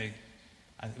think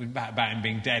about him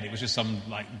being dead, it was just some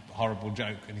horrible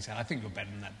joke, and he said, I think you're better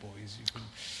than that, boys.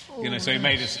 So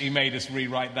he made us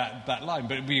rewrite that line.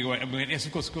 But we went, yes,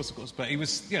 of course. But he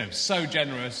was so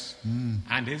generous,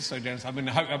 and is so generous. I've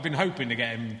been hoping to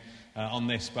get him on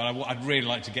this, but I'd really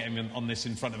like to get him on this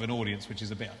in front of an audience, which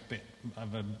is a bit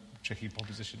of a tricky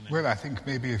proposition now. Well, I think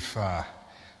maybe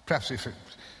perhaps if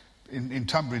in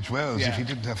Tunbridge Wells, if he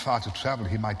didn't have far to travel,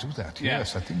 he might do that. Yeah.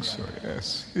 Yes, I think so,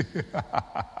 yes.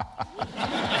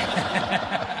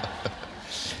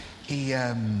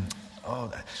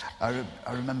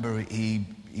 I remember he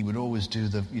would always do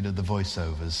the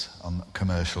voiceovers on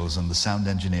commercials, and the sound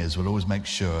engineers would always make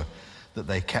sure that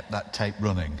they kept that tape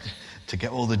running to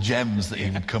get all the gems that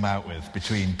he would come out with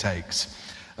between takes.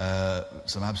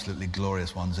 Some absolutely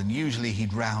glorious ones, and usually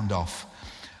he'd round off.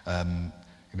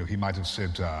 He might have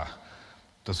said,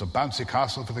 there's a bouncy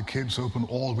castle for the kids open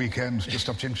all weekend just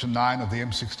off Junction 9 of the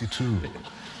M62.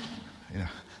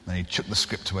 Then he'd chuck the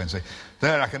script away and say,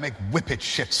 there, I can make Whippet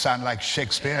shit sound like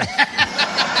Shakespeare.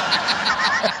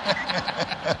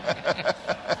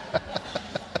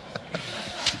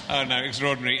 Oh, no,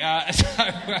 extraordinary. I'll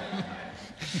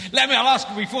ask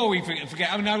before we forget.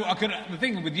 The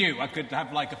thing with you, I could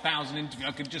have 1,000 interviews.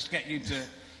 I could just get you to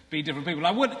be different people.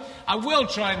 I will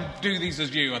try and do these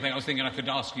as you. I was thinking I could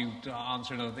ask you to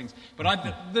answer other things. But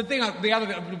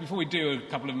before we do a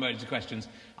couple of emergency questions,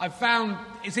 I've found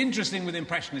it's interesting with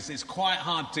Impressionists. It's quite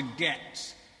hard to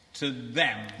get to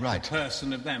them, right. The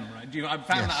person of them. Right? I've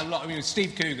found that a lot.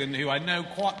 Steve Coogan, who I know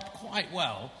quite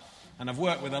well, and I've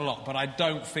worked with a lot, but I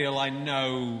don't feel I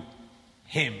know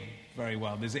him very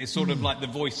well. It's sort of like the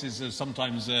voices of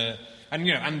sometimes, and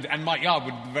Mike Yard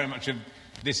would very much have.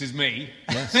 This is me.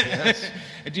 Yes.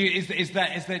 Is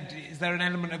there an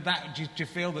element of that? Do you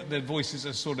feel that the voices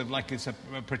are sort of like it's a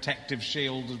protective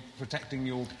shield of protecting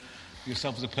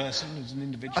yourself as a person, as an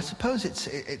individual? I suppose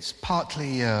it's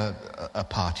partly a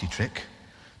party trick.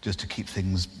 just to keep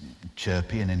things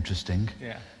chirpy and interesting.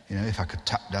 Yeah. You know, if I could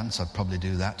tap dance, I'd probably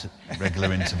do that at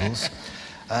regular intervals.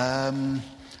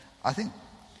 I think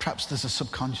perhaps there's a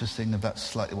subconscious thing of that's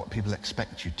slightly what people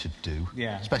expect you to do,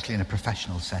 especially in a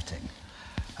professional setting.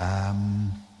 But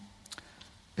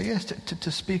yes,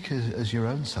 to speak as your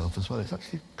own self as well, it's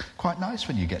actually quite nice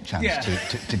when you get a chance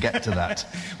to get to that.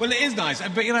 Well, it is nice,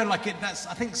 but you know, like that's.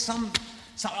 I think some.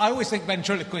 I always think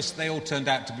ventriloquists, they all turned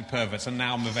out to be perverts, and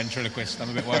now I'm a ventriloquist.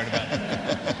 I'm a bit worried about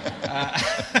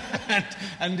it.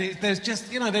 There's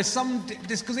just, you know, there's some...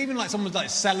 Because even like someone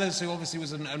like Sellers, who obviously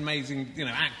was an amazing, you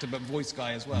know, actor, but voice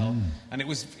guy as well, and it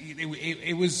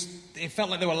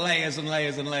felt like there were layers and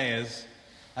layers and layers.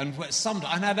 And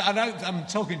I'm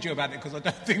talking to you about it because I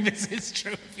don't think this is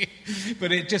true of you,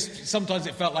 but it just... Sometimes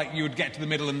it felt like you would get to the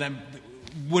middle and then...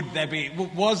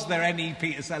 Was there any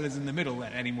Peter Sellers in the middle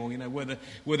anymore? You know,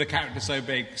 were the characters so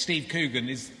big? Steve Coogan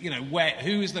is, you know,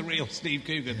 who is the real Steve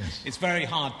Coogan? Yes. It's very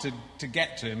hard to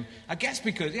get to him. I guess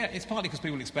because it's partly because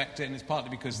people expect it, and it's partly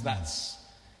because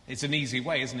it's an easy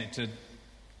way, isn't it, to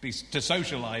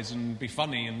socialise and be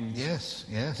funny and yes,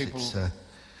 people...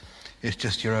 It's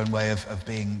just your own way of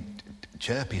being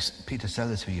chirpy. Peter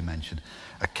Sellers, who you mentioned,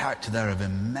 a character there of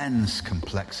immense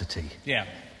complexity. Yeah.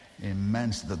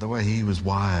 Immense, the way he was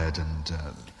wired,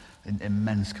 and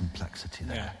immense complexity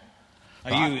there.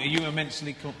 Yeah. Are you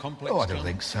immensely complex? Oh, I don't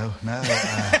think so. No, no.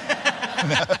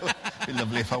 It'd be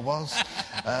lovely if I was.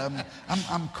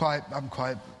 I'm quite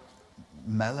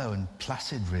mellow and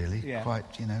placid, really. Yeah.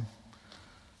 Quite, you know,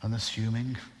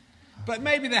 unassuming. But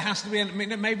maybe there has to be an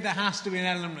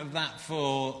element of that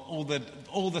for all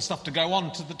the stuff to go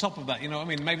on to the top of that. You know what I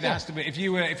mean? Maybe there has to be. If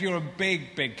you're a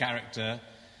big character.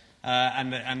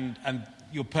 And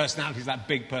your personality is that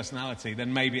big personality,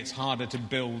 then maybe it's harder to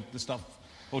build the stuff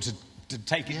or to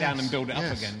take it down and build it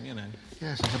up again, you know.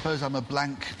 Yes, I suppose I'm a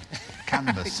blank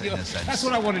canvas in a sense. That's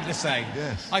what I wanted to say.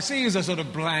 Yes. I see you as a sort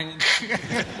of blank...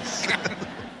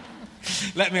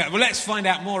 Let's find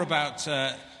out more about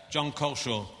Jon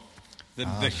Culshaw.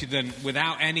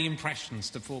 Without any impressions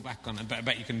to fall back on. I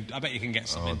bet you can get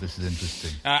something. Oh, this is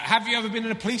interesting. Have you ever been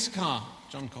in a police car,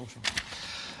 Jon Culshaw?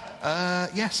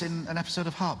 Yes, in an episode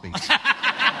of Heartbeat.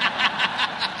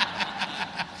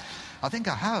 I think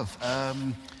I have.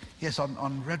 Yes,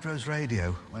 on Red Rose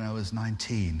Radio when I was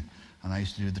 19, and I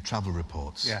used to do the travel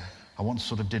reports. Yeah. I once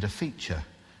sort of did a feature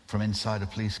from inside a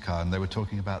police car, and they were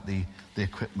talking about the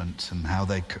equipment and how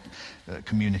they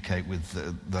communicate with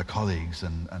their colleagues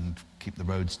and keep the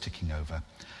roads ticking over.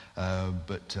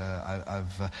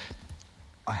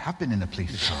 I have been in a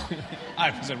police car.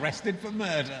 I was arrested for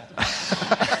murder.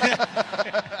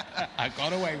 I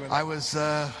got away with it. I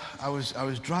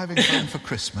was driving home for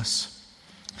Christmas.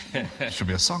 There should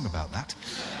be a song about that.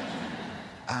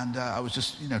 And I was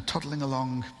just, you know, toddling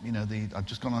along. You know, I'd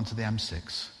just gone onto the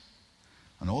M6,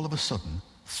 and all of a sudden,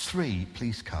 3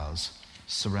 police cars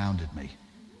surrounded me,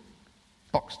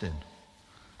 boxed in,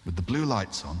 with the blue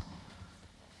lights on,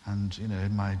 and you know,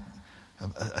 in my.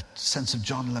 A sense of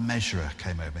John LeMessurier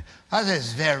came over me. That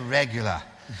is very regular.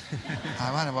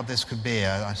 I wonder what this could be.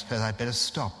 I suppose I'd better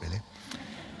stop, really.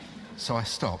 So I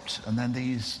stopped, and then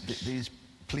these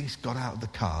police got out of the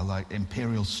car like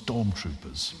Imperial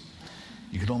stormtroopers.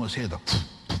 You could almost hear the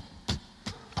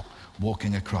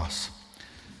walking across.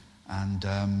 And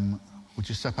would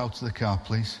you step out to the car,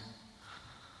 please?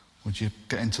 Would you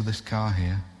get into this car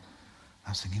here? I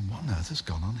was thinking, what on earth has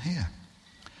gone on here?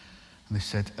 And they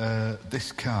said,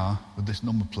 this car with this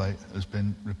number plate has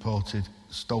been reported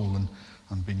stolen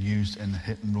and been used in a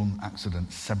hit-and-run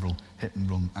accident, several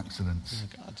hit-and-run accidents. Oh,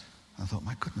 my God. I thought,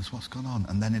 my goodness, what's gone on?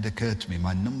 And then it occurred to me,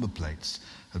 my number plates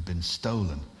had been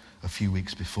stolen a few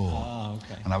weeks before. Oh,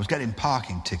 okay. And I was getting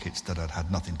parking tickets that I'd had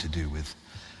nothing to do with.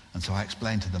 And so I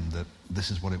explained to them that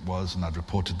this is what it was, and I'd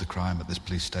reported the crime at this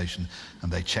police station, and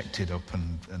they checked it up,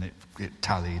 and it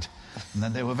tallied. And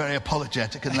then they were very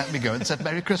apologetic and let me go and said,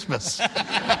 Merry Christmas.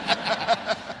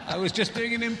 I was just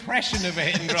doing an impression of a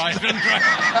hit and drive.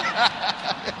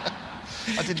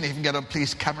 I didn't even get on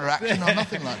police camera action or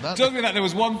nothing like that. Talking about that, there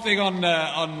was one thing on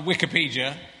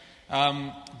Wikipedia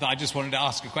that I just wanted to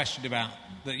ask a question about.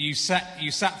 That you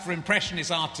sat for impressionist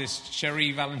artist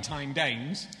Cherie Valentine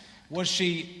Danes. Was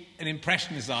she an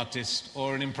impressionist artist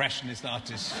or an impressionist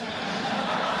artist?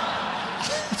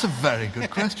 That's a very good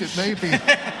question.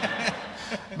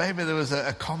 Maybe there was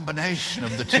a combination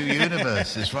of the two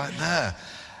universes right there.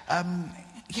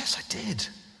 Yes, I did.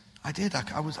 I did.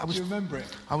 I was. Do you remember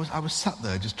it? I was sat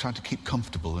there just trying to keep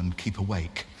comfortable and keep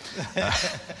awake,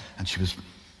 and she was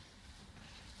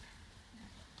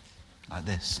like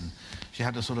this, and she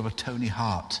had a sort of a Tony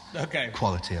Hart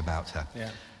quality about her.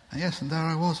 Yeah. And yes, and there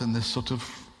I was in this sort of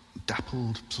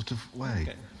dappled sort of way.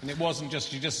 Okay. And it wasn't just,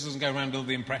 she just doesn't go around all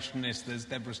the impressionists. There's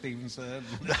Deborah Stevenson.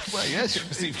 Well, yes.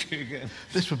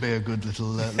 This would be a good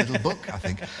little book, I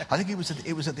think. I think it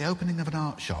was at the opening of an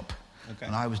art shop. Okay.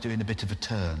 And I was doing a bit of a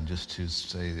turn just to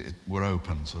say we're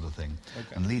open sort of thing.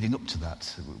 Okay. And leading up to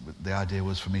that, the idea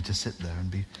was for me to sit there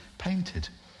and be painted,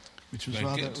 which was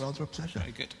rather a pleasure.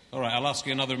 Very good. All right, I'll ask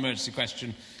you another emergency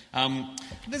question.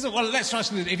 Let's try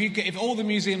something. If all the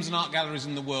museums and art galleries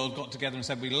in the world got together and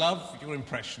said, we love your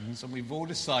impressions, and we've all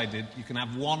decided you can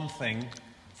have one thing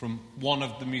from one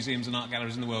of the museums and art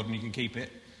galleries in the world and you can keep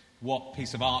it, what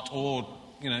piece of art or,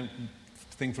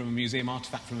 thing from a museum,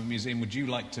 artifact from a museum would you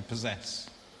like to possess?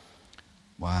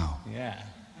 Wow. Yeah.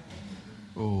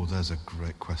 Oh, there's a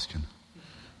great question.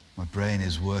 My brain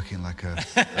is working like a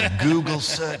Google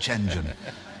search engine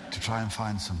to try and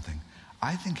find something.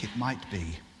 I think it might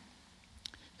be...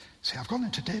 See, I've gone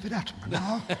into David Attenborough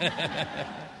now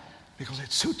because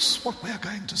it suits what we're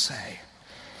going to say.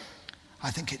 I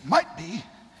think it might be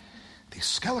the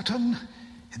skeleton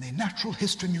in the Natural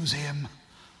History Museum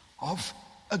of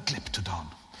a Glyptodon.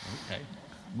 Okay.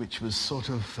 Which was sort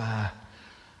of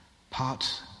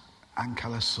part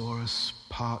Ankylosaurus,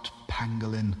 part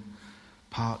pangolin,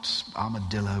 part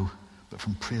armadillo, but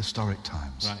from prehistoric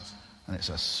times. Right. And it's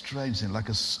a strange thing, like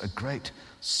a great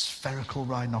spherical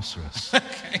rhinoceros.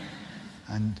 Okay.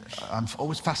 And I'm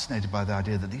always fascinated by the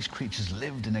idea that these creatures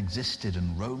lived and existed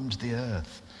and roamed the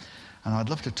earth. And I'd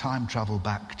love to time travel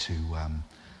back to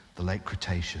the late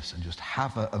Cretaceous and just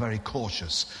have a very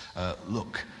cautious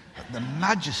look at the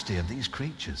majesty of these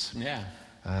creatures. Yeah.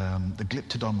 The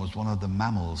Glyptodon was one of the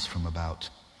mammals from about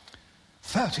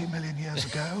 30 million years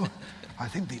ago. I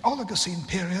think the Oligocene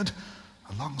period,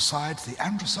 alongside the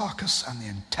Androsarchus and the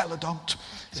Entelodont.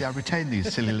 See, I retain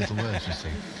these silly little words, you see.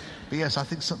 But yes, I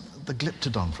think the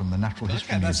Glyptodon from the Natural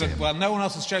History Museum. Well, no one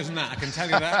else has chosen that, I can tell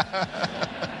you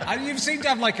that. You seem to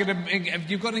have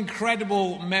you've got an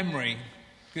incredible memory.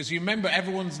 Because you remember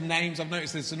everyone's names. I've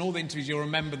noticed this in all the interviews. You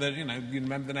remember the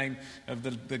name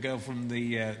of the girl from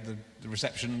the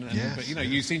reception. Yes, but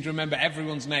you seem to remember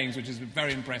everyone's names, which is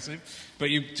very impressive. But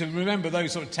to remember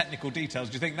those sort of technical details,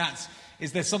 do you think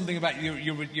is there something about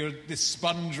you're this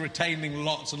sponge retaining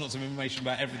lots and lots of information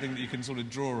about everything that you can sort of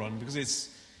draw on? Because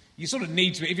you sort of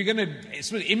need to, if you're going to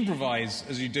sort of improvise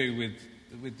as you do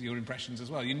with your impressions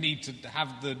as well, you need to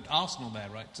have the arsenal there,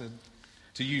 right?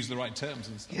 To use the right terms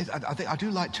and stuff. Yes, I think I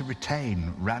do like to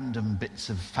retain random bits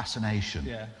of fascination.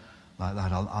 Yeah. Like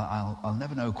that. I'll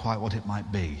never know quite what it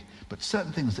might be, but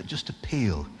certain things that just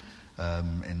appeal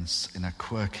in a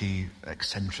quirky,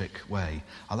 eccentric way.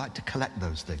 I like to collect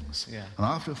those things. Yeah. And I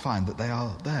often find that they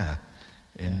are there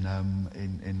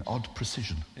in odd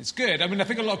precision. It's good. I mean, I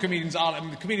think a lot of comedians are. I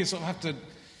mean, the comedians sort of have to.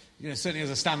 Certainly as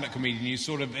a stand-up comedian, you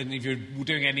sort of, and if you're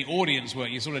doing any audience work,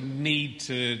 you sort of need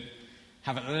to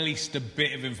have at least a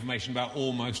bit of information about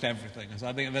almost everything. So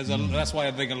I think that's why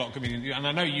I think a lot of comedians, and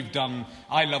I know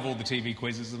I love all the TV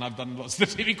quizzes, and I've done lots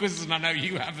of the TV quizzes, and I know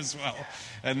you have as well.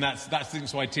 And that's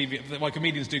why why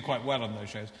comedians do quite well on those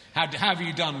shows. How have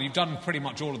you done? You've done pretty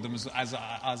much all of them as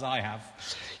I have.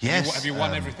 Yes. Have you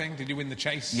won everything? Did you win the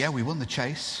chase? Yeah, we won the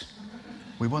chase.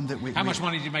 We won the. How much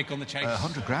money did you make on the chase?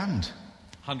 100 grand.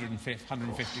 150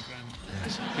 grand.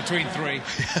 Yes. Between three,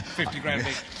 50 grand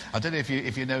each. I don't know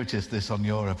if you noticed this on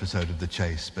your episode of The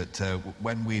Chase, but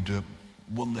when we'd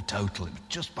won the total, it was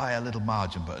just by a little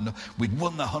margin, but we'd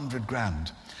won the 100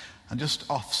 grand. And just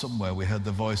off somewhere, we heard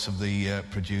the voice of the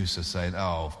producer saying,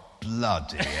 "Oh,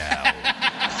 bloody hell."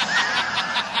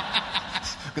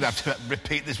 I'm going to have to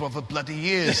repeat this one for bloody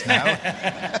years now.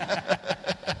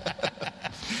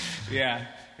 Yeah.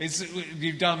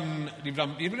 You've done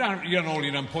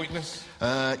Pointless?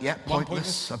 Yeah,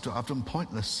 Pointless. I've done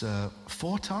Pointless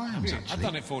 4 times, actually. I've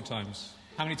done it 4 times.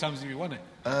 How many times have you won it?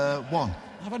 1.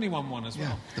 I've only won 1 as well.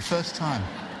 Yeah, the first time.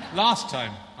 Last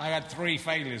time, I had 3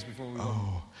 failures before we won.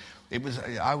 Oh, it was.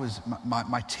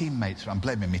 My teammates. I'm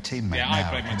blaming my teammate now. Yeah, I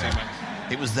blame my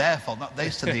teammates. It was their fault. They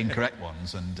said the incorrect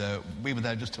ones, and we were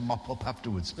there just to mop up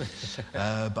afterwards.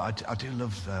 But I do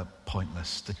love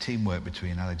Pointless. The teamwork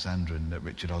between Alexandra and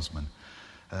Richard Osman.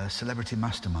 Celebrity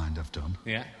Mastermind I've done.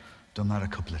 Yeah. Done that a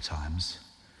couple of times.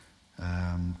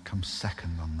 Come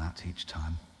second on that each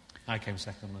time. I came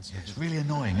second on that. Yeah, it's really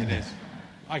annoying, isn't it? It is.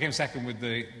 I came second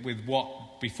with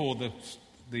what before the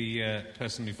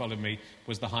person who followed me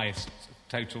was the highest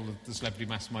total that the Celebrity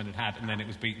Mastermind had, and then it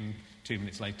was beaten 2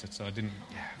 minutes later. So I didn't.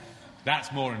 Yeah.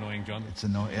 That's more annoying, John. It's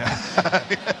annoying. Yeah.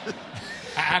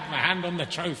 I had my hand on the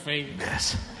trophy.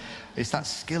 Yes. It's that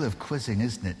skill of quizzing,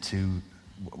 isn't it? To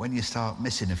when you start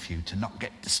missing a few, to not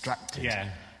get distracted. Yeah.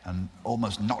 and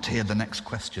almost not hear the next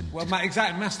question. Well,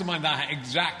 Mastermind that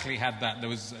exactly had that. There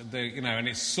was, and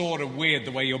it's sort of weird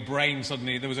the way your brain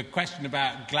suddenly... There was a question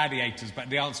about gladiators, but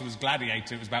the answer was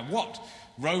gladiator. It was about what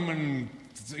Roman,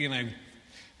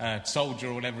 soldier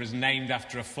or whatever is named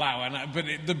after a flower. But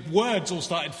the words all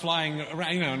started flying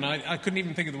around, and I couldn't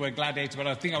even think of the word gladiator, but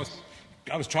I think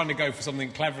I was trying to go for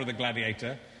something clever, the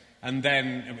gladiator. And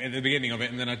then, at the beginning of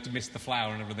it, and then I missed the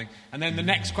flower and everything. And then the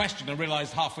next question, I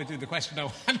realised halfway through the question, I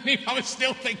was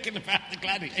still thinking about the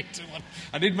gladiator one.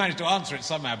 I did manage to answer it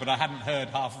somehow, but I hadn't heard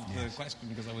half of the question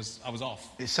because I was off.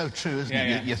 It's so true, isn't it?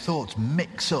 Yeah. Your thoughts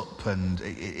mix up, and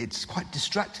it's quite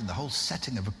distracting, the whole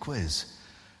setting of a quiz.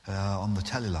 On the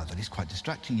telly like that, it's quite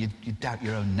distracting. You doubt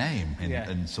your own name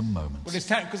in some moments. Well, it's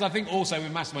because I think also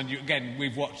with Mastermind,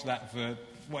 we've watched that for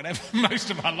whatever, most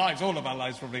of our lives, all of our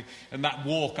lives probably, and that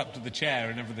walk up to the chair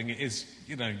and everything, it is,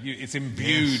 it's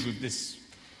imbued with this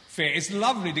fear. It's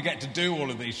lovely to get to do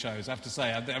all of these shows, I have to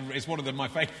say. It's one of my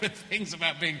favourite things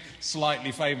about being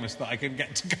slightly famous, that I can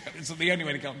get to go. It's the only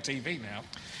way to go on TV now,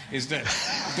 is to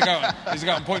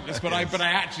go on Pointless. But I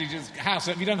actually just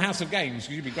have you done House of Games?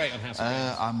 You'd be great on House of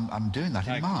Games. I'm doing that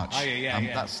in March. Oh yeah.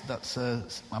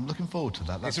 I'm looking forward to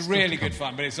that. It's a really good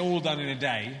fun, but it's all done in a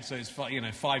day. So it's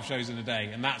 5 shows in a day,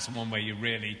 and that's one where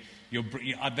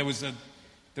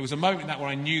there was a moment in that where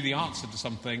I knew the answer to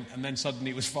something, and then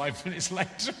suddenly it was 5 minutes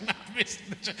later, and I missed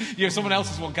someone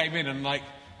else's one came in, and I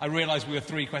realised we were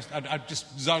 3 questions. I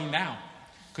just zoned out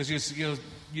because you're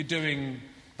doing.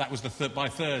 That was by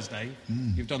Thursday.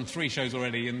 You've done 3 shows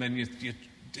already, and then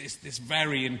it's this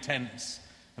very intense.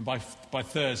 And by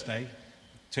Thursday,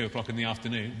 2:00 in the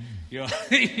afternoon, your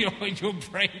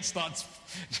brain starts.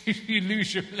 You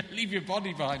leave your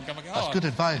body behind. Like, that's good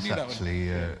advice, actually,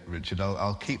 Richard.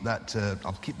 I'll keep that.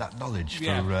 I'll keep that knowledge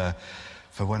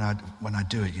for when I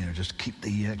do it. Just keep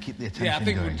the attention. Yeah, I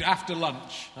think going. After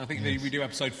lunch. I think we do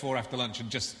episode 4 after lunch, and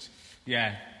just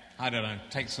I don't know.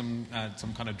 Take some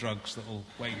kind of drugs that will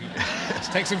wake you up.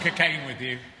 Take some cocaine with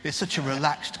you. It's such a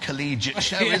relaxed, collegiate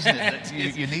show, isn't it? That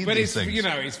you need these things.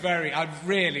 It's very. I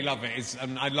really love it.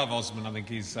 I love Osman. I think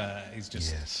he's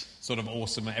just sort of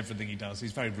awesome at everything he does.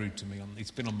 He's very rude to me. He's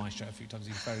been on my show a few times.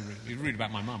 He's very rude. He's rude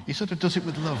about my mum. He sort of does it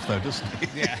with love, though, doesn't he?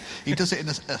 Yeah. He does it in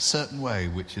a certain way,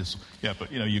 which is... Yeah,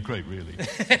 but, you're great, really.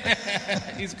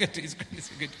 He's good. He's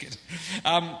a good kid.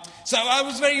 So I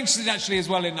was very interested, actually, as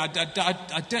well in...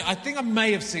 I think I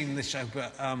may have seen this show,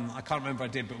 but I can't remember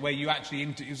if I did, but where you actually...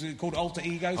 was it called Alter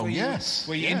Egos? Oh, yes.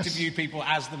 Where you interview people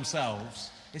as themselves.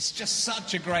 It's just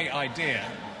such a great idea.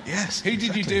 Yes. Who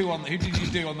did you do on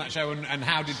that show, and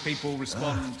how did people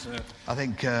respond to? I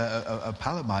think a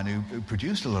pal of mine who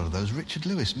produced a lot of those, Richard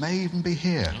Lewis, may even be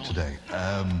here today.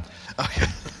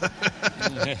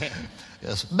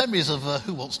 Yes, memories of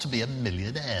Who Wants to Be a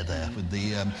Millionaire there with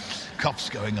the coughs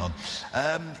going on.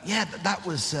 That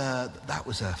was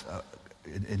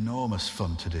enormous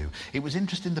fun to do. It was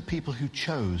interesting the people who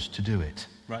chose to do it.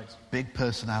 Right. Big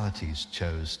personalities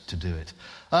chose to do it.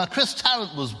 Chris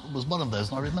Tarrant was one of those,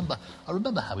 and I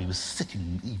remember how he was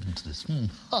sitting even to this.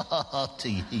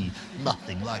 He,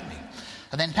 nothing like me.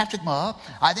 And then Patrick Moore.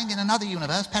 I think in another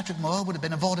universe, Patrick Moore would have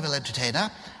been a vaudeville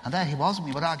entertainer, and there he was, and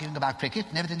we were arguing about cricket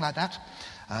and everything like that.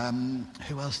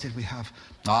 Who else did we have?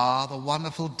 The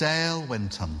wonderful Dale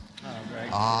Winton. Oh,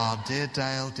 great.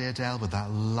 Dear Dale, with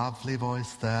that lovely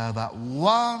voice there, that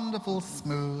wonderful,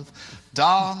 smooth,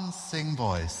 dancing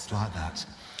voice like that.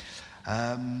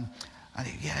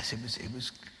 It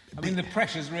was. I mean, the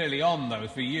pressure's really on, though,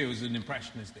 for you as an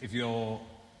impressionist, if you're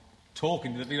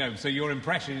talking to so your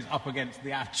impression is up against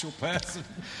the actual person.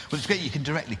 Well, it's great, you can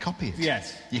directly copy it.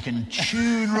 Yes. You can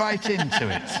tune right into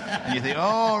it. And you think,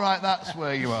 right, that's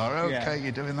where you are. Okay,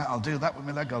 you're doing that, I'll do that with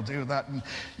my leg, I'll do that. And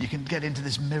you can get into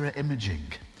this mirror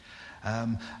imaging.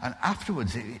 And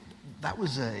afterwards, it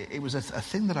was a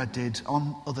thing that I did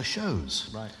on other shows.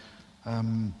 Right.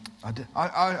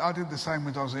 I did the same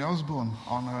with Ozzy Osbourne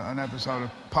on an episode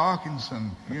of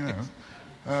Parkinson,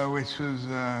 which was...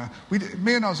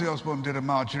 me and Ozzy Osbourne did a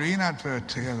margarine advert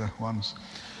together once.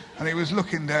 And he was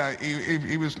looking there,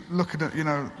 he was looking at,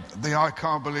 the I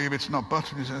can't believe it's not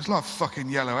butter. He said, it's like fucking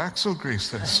yellow axle grease,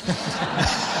 this.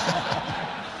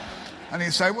 And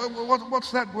he'd say,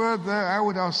 what's that word there? How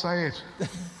would I say it?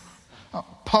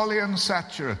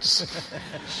 Polyunsaturates.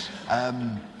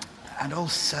 And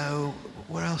also,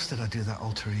 where else did I do that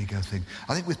alter ego thing?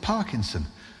 I think with Parkinson.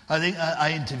 I think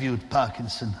I interviewed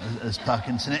Parkinson as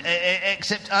Parkinson,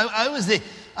 except I was the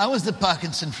I was the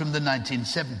Parkinson from the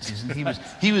 1970s, and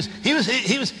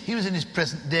he was in his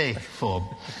present day form,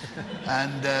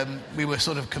 and we were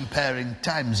sort of comparing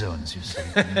time zones, you see.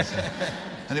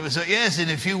 And it was yes, in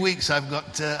a few weeks I've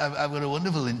got a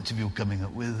wonderful interview coming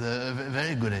up with a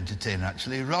very good entertainer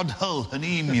actually, Rod Hull, an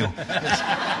emu. Yes.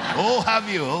 Oh, have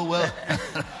you? Oh well.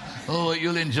 Oh,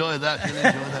 you'll enjoy that.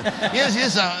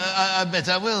 Yes, I bet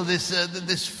I will.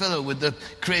 This fellow with the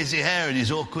crazy hair and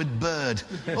his awkward bird.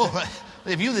 All right.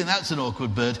 If you think that's an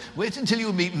awkward bird, wait until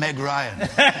you meet Meg Ryan.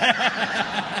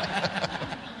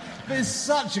 It's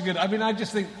such a good... I mean, I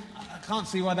just think... I can't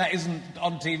see why that isn't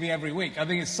on TV every week. I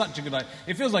think it's such a good idea.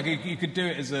 It feels like you could do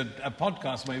it as a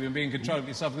podcast, maybe, and be in control of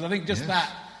yourself. Because I think just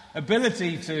that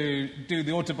ability to do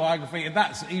the autobiography, and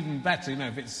that's even better, you know,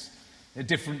 if it's a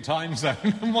different time zone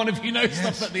and one of you knows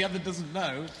stuff that the other doesn't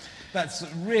know. That's a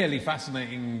really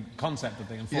fascinating concept, I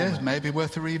think. Yes, maybe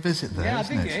worth a revisit there, I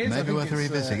think it is. Maybe worth a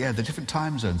revisit. Yeah, the different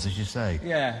time zones, as you say.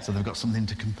 Yeah. So they've got something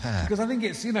to compare. Because I think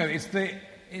it's, you know, it's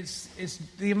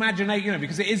the imagination, you know,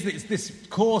 because it's this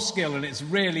core skill and it's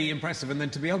really impressive, and then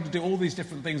to be able to do all these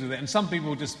different things with it, and some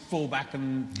people just fall back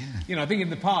and, you know, I think in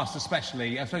the past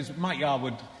especially, I suppose Mike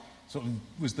Yarwood sort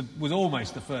of was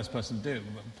almost the first person to do it,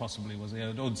 possibly, was he?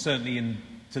 Or certainly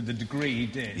to the degree he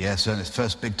did. Yeah, certainly.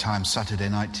 First big-time Saturday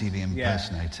night TV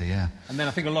impersonator, yeah. And then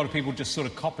I think a lot of people just sort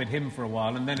of copied him for a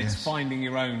while, and then it's finding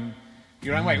your own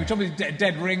way, which obviously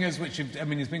Dead Ringers, which, I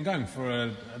mean, has been going for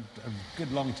a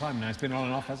good long time now. It's been on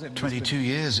and off, has it? 22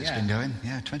 years it's been going.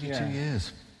 Yeah, 22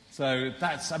 years. So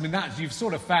you've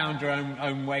sort of found your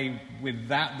own way with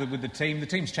that, with the team. The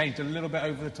team's changed a little bit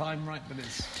over the time, right? But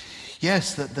it's...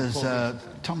 Yes, there's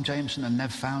Tom Jameson and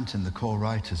Nev Fountain, the core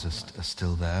writers, are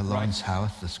still there. Lawrence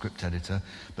Howarth, the script editor.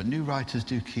 But new writers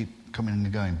do keep coming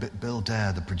and going. Bill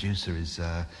Dare, the producer,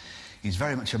 he's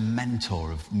very much a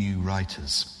mentor of new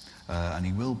writers. And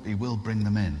he will bring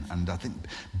them in. And I think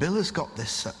Bill has got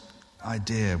this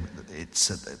idea.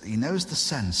 He knows the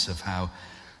sense of how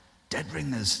Dead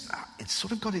Ringers, it's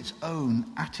sort of got its own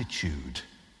attitude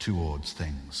towards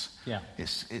things. Yeah.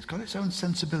 It's got its own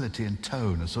sensibility and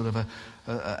tone, a sort of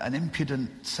an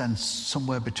impudent sense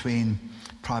somewhere between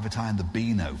Private Eye and the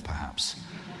Beano, perhaps.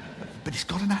 But it's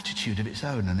got an attitude of its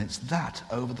own, and it's that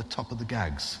over the top of the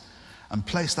gags. And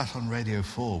place that on Radio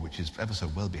 4, which is ever so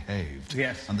well behaved.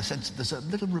 Yes. And there's a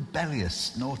little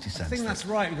rebellious, naughty sense. I think that's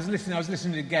right, because I was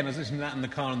listening to that in the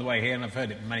car on the way here, and I've heard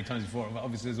it many times before,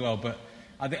 obviously, as well, but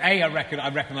I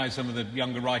recognise some of the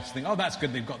younger writers think, oh, that's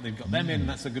good, they've got them in,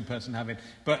 that's a good person to have in.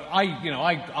 But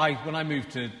when I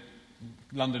moved to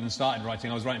London and started writing,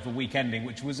 I was writing for Weekending,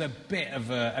 which was a bit of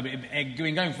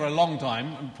going for a long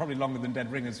time, and probably longer than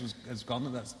Dead Ringers has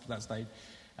gone at that stage.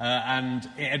 And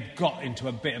it had got into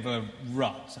a bit of a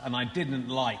rut, and I didn't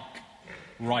like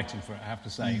writing for it, I have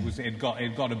to say. It had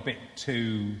got a bit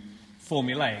too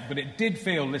formulaic, but it did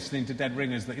feel, listening to Dead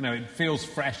Ringers, that, you know, it feels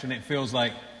fresh, and it feels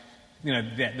like, you know,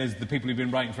 there's the people who've been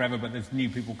writing forever, but there's new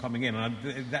people coming in, and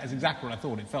that is exactly what I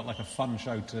thought. It felt like a fun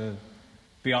show to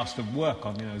be asked to work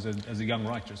on, you know, as a young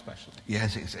writer especially.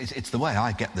 Yes, it's the way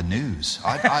I get the news.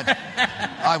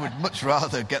 I would much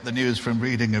rather get the news from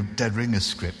reading a Dead Ringers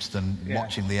script than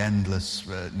watching the endless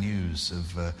news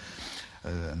of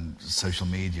social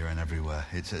media and everywhere.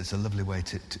 It's a lovely way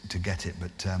to get it,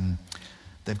 but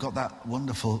they've got that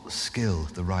wonderful skill,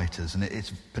 the writers, and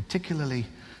it's particularly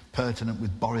pertinent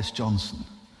with Boris Johnson,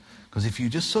 because if you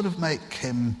just sort of make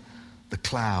him the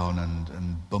clown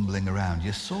and bumbling around,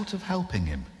 you're sort of helping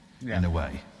him in a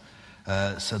way.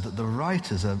 So that the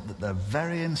writers they're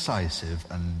very incisive,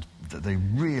 and that they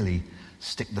really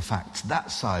stick the facts.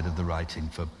 That side of the writing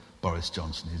for Boris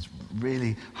Johnson is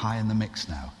really high in the mix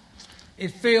now.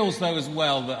 It feels, though, as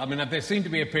well, that, I mean, there seemed to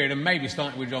be a period, and maybe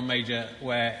starting with John Major,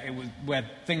 where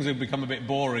things had become a bit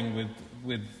boring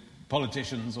with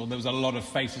politicians, or there was a lot of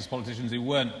faceless politicians who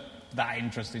weren't that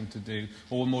interesting to do,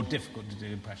 or were more difficult to do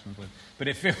impressions with. But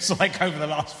it feels like over the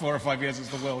last 4 or 5 years, as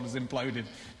the world has imploded,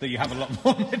 that you have a lot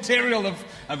more material of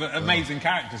amazing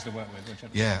characters to work with.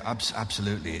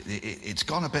 Absolutely. It's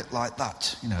gone a bit like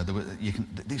that. You know,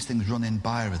 these things run in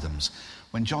biorhythms.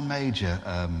 When John Major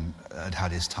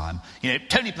had his time, you know,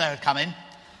 Tony Blair had come in.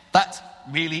 That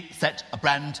really set a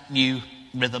brand new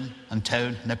rhythm and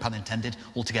tone, no pun intended,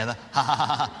 altogether. Ha ha ha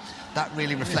ha. That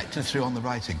really reflected through on the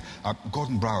writing.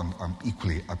 Gordon Brown,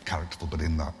 equally characterful, but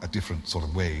in a different sort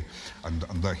of way. And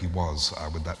there he was,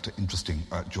 with that interesting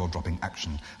jaw-dropping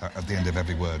action at the end of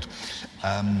every word.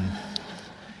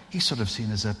 He's sort of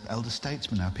seen as an elder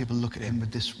statesman now. People look at him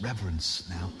with this reverence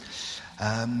now.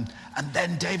 And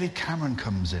then David Cameron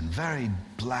comes in, very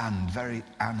bland, very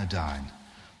anodyne.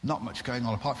 Not much going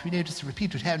on apart from just a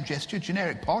repeated hand gesture,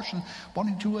 generic posh, and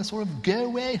wanting to sort of go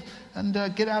away and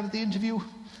get out of the interview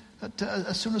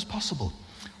as soon as possible.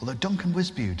 Although Duncan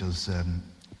Wisbew does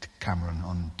Cameron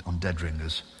on Dead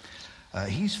Ringers,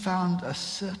 he's found a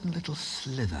certain little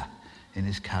slither in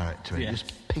his character. It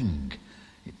just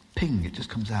it just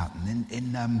comes out.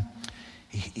 And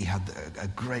he had a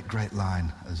great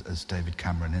line as David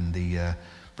Cameron in the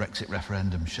Brexit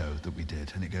referendum show that we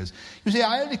did, and it goes, "You see,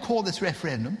 I only call this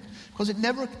referendum because it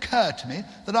never occurred to me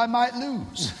that I might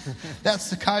lose. That's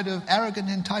the kind of arrogant,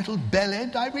 entitled bell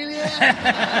end I really am."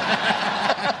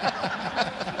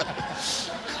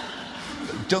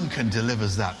 Duncan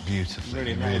delivers that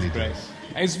beautifully. Really great.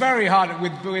 It's very hard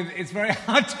it's very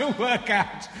hard to work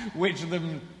out which of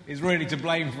them is really to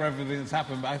blame for everything that's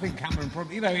happened. But I think Cameron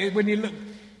probably, when you look.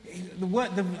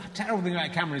 The terrible thing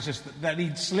about Cameron is just that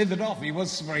he slithered off. He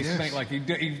was very snake-like.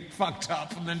 He fucked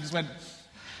up and then just went,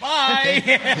 bye!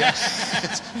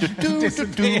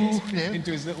 Disappeared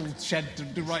into his little shed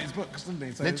to write his books, didn't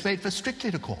he? So let's wait for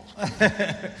Strictly to call.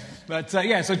 But,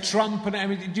 so Trump, and I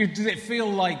mean, does it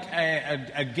feel like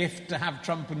a gift to have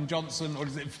Trump and Johnson, or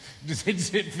does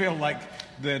it feel like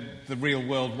the real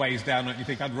world weighs down on it? You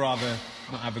think, I'd rather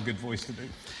not have a good voice to do?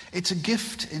 It's a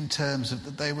gift in terms of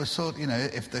that they were sort,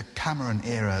 if the Cameron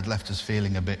era had left us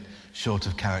feeling a bit short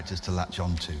of characters to latch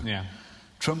onto. Yeah.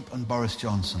 Trump and Boris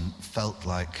Johnson felt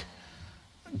like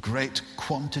great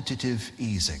quantitative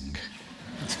easing.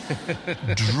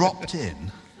 Dropped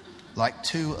in like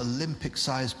two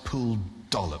Olympic-sized pool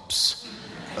dollops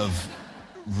of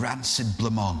rancid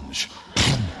blancmange.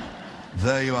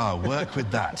 There you are, work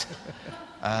with that.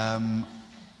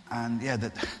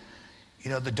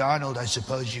 The Donald, I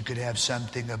suppose you could have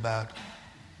something about.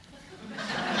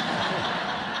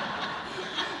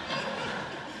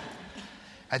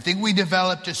 I think we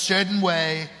developed a certain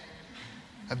way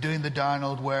of doing the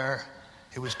Donald where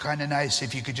it was kind of nice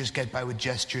if you could just get by with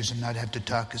gestures and not have to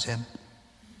talk as him.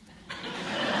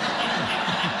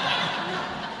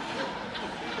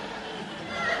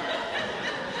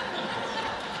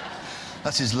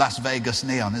 That's his Las Vegas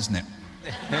neon, isn't it?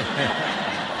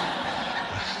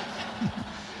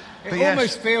 It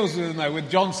almost feels, with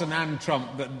Johnson and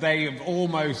Trump, that they have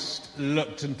almost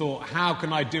looked and thought, how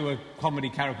can I do a comedy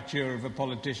caricature of a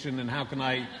politician, and how can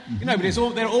I, but it's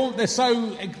all they're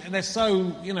so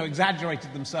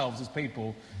exaggerated themselves as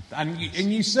people, and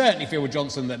you certainly feel with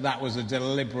Johnson that was a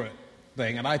deliberate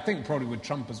thing, and I think probably with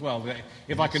Trump as well. That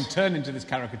if I can turn into this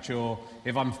caricature,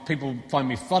 people find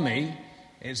me funny,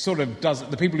 it sort of does.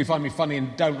 The people who find me funny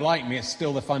and don't like me, it's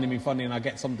still they're finding me funny, and I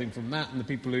get something from that, and the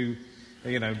people who.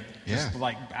 Just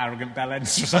like arrogant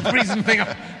bellends for some reason.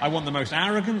 I want the most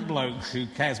arrogant bloke who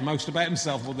cares most about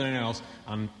himself more than anyone else,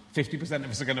 and 50% of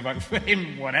us are going to vote for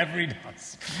him, whatever he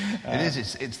does. It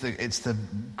is. It's the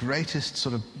greatest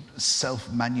sort of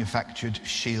self-manufactured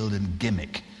shield and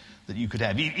gimmick that you could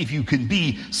have. If you can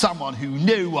be someone who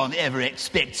no one ever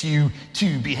expects you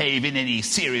to behave in any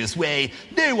serious way,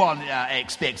 no one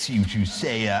expects you to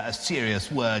say a serious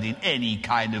word in any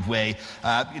kind of way.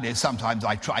 Sometimes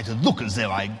I try to look as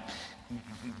though I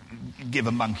give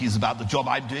a monkeys about the job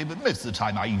I'm doing, but most of the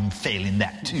time I even fail in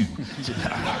that too.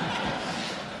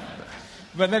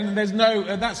 But then there's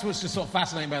that's what's just sort of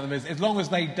fascinating about them is, as long as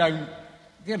they don't,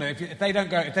 if they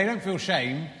don't feel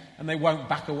shame, and they won't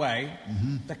back away,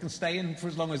 they can stay in for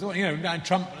as long as they want. And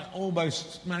Trump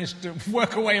almost managed to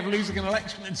work a way of losing an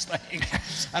election and staying.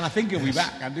 And I think he'll be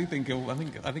back. I do think he'll. I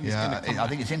think it's going to come back. I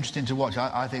think it's interesting to watch.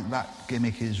 I think that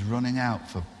gimmick is running out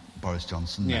for Boris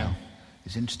Johnson now. Yeah.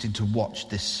 It's interesting to watch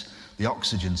the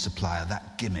oxygen supply of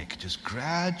that gimmick just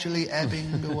gradually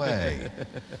ebbing away.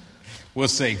 We'll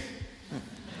see.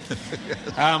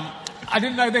 I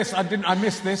didn't know this. I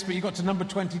missed this, but you got to number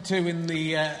 22 in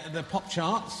the pop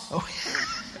charts. Oh,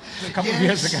 a couple of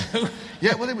years ago.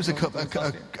 Yeah, well, it was a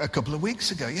couple of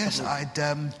weeks ago. Yes, I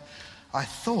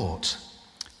thought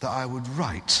that I would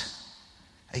write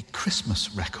a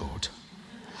Christmas record.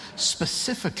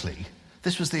 Specifically,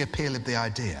 this was the appeal of the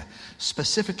idea.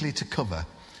 Specifically to cover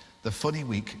the funny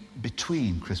week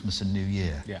between Christmas and New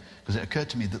Year. Yeah. Because it occurred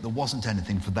to me that there wasn't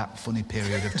anything for that funny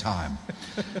period of time.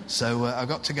 So I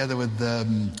got together with a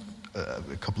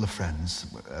couple of friends,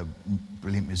 a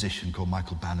brilliant musician called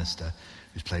Michael Bannister,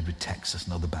 who's played with Texas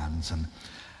and other bands, and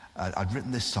I'd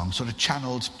written this song, sort of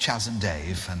channeled Chaz and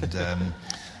Dave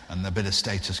and a bit of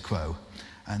Status Quo.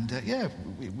 And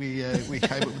we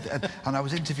came up with it. And I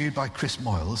was interviewed by Chris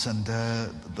Moyles, and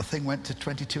the thing went to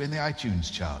 22 in the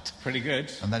iTunes chart. Pretty good.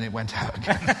 And then it went out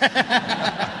again.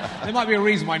 There might be a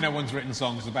reason why no one's written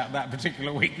songs about that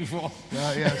particular week before.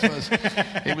 Yeah, I suppose.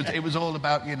 It was all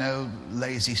about,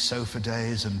 lazy sofa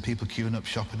days and people queuing up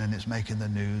shopping, and it's making the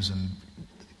news and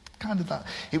kind of that.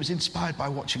 It was inspired by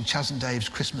watching Chas and Dave's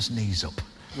Christmas Knees Up.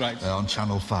 Right. On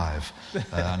Channel 5.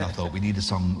 And I thought we need a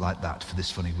song like that for this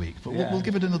funny week. But we'll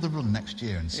give it another run next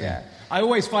year and see. Yeah. I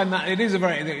always find that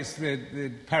it's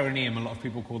the perineum, a lot of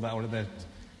people call that, or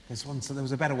there's one, so there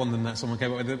was a better one than that someone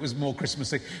came up with that was more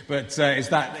Christmassy. But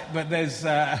there's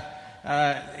I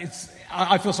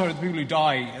feel sorry for the people who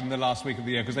die in the last week of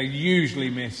the year, because they usually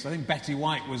miss. I think Betty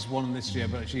White was one this year,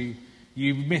 but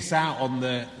you miss out on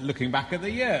the looking back at the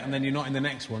year, and then you're not in the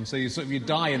next one, so you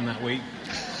die in that week.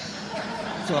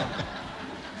 So,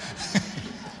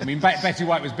 I mean, Betty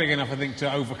White was big enough, I think,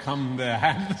 to overcome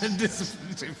the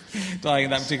disability of dying at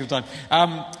that particular time.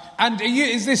 And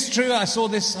is this true? I saw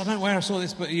this. I don't know where I saw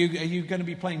this, but are you going to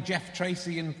be playing Jeff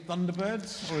Tracy in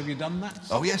Thunderbirds, or have you done that?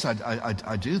 Oh yes,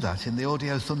 I do that in the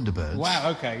Audio Thunderbirds.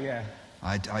 Wow. Okay. Yeah.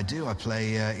 I do. I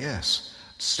play. Yes.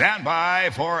 Stand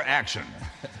by for action.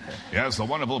 Yes, the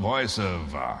wonderful voice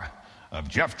of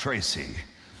Jeff Tracy,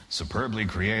 superbly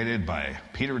created by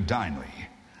Peter Dineley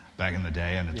back in the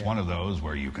day, and it's one of those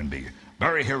where you can be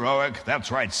very heroic.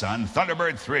 That's right, son.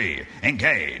 Thunderbird 3,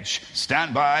 engage.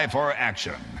 Stand by for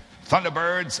action.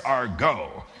 Thunderbirds are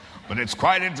go. But it's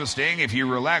quite interesting if you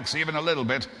relax even a little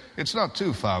bit. It's not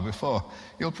too far before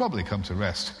you'll probably come to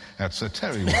rest at Sir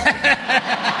Terry Wogan.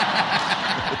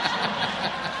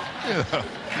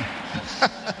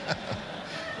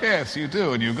 Yes, you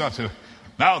do, and you've got to.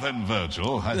 Now then,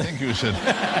 Virgil, I think you should.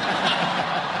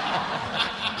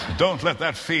 Don't let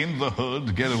that fiend, the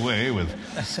Hood, get away with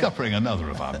scuppering another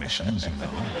of our missions, you know.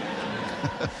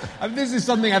 And this is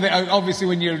something I think, obviously,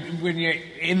 when you're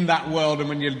in that world and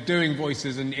when you're doing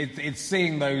voices, and it's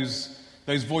seeing those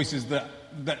voices that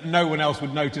no one else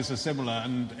would notice are similar,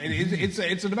 and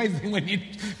it's an amazing thing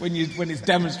when it's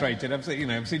demonstrated. I've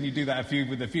seen you do that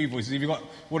with a few voices. Have you got,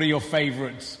 what are your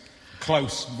favourite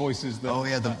close voices? The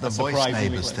voice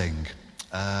neighbours thing.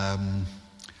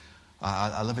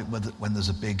 I love it when there's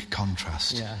a big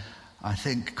contrast. Yeah. I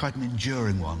think quite an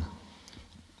enduring one.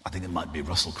 I think it might be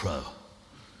Russell Crowe.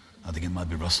 I think it might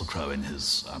be Russell Crowe in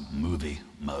his movie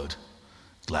mode.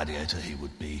 Gladiator, he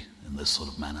would be in this sort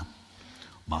of manner.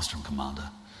 Master and Commander.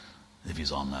 If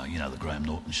he's on, the Graham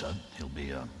Norton show, he'll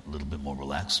be a little bit more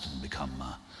relaxed and become,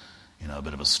 a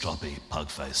bit of a stroppy,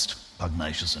 pug-faced,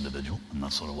 pugnacious individual in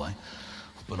that sort of way.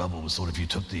 But I've always thought if you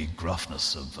took the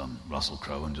gruffness of Russell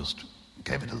Crowe and just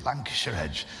gave it a Lancashire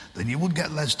edge, then you would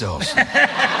get Les Dawson.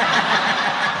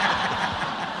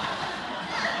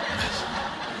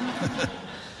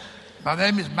 My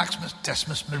name is Maximus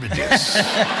Decimus Meridius.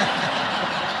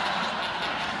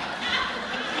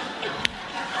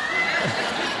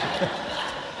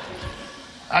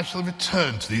 I shall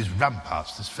return to these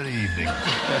ramparts this very evening.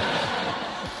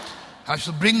 I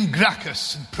shall bring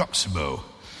Gracchus in Proximo,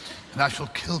 and I shall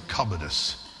kill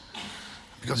Commodus,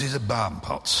 because he's a barn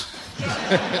pot.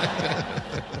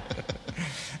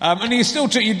 And you still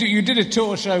you did a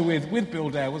tour show with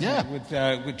Bill Dare, wasn't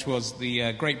it? Which was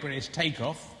the Great British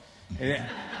Takeoff.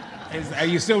 Is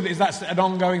that an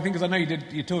ongoing thing? Because I know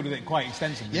you toured with it quite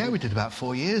extensively. Yeah, we did about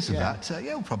 4 years of that.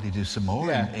 We'll probably do some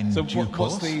more in due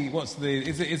course.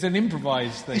 Is it an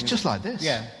improvised thing? It's just like this.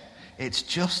 Yeah. It's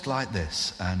just like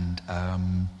this, and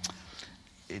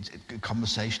it's a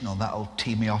conversation on that'll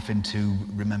tee me off into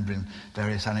remembering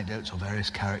various anecdotes or various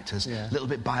characters. A little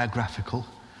bit biographical.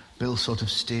 Bill sort of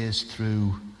steers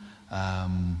through,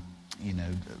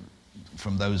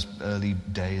 from those early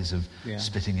days of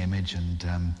Spitting Image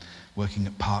and working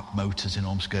at Park Motors in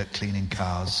Ormskirk, cleaning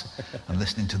cars and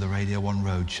listening to the Radio 1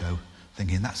 Roadshow,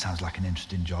 thinking that sounds like an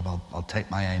interesting job, I'll take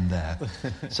my aim there.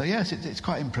 So yes, it's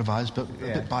quite improvised, but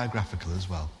a bit biographical as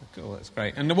well. Cool, that's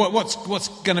great. And what's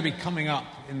going to be coming up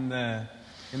in the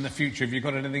future? Have you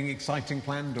got anything exciting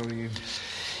planned, or are you?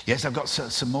 Yes, I've got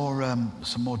some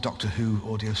more Doctor Who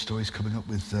audio stories coming up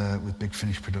with Big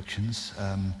Finish Productions,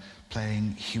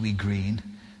 playing Hughie Green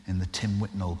in the Tim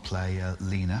Whitnall play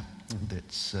Lena,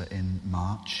 that's in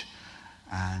March,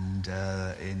 and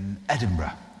in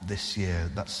Edinburgh this year.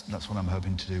 That's what I'm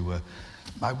hoping to do.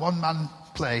 My one-man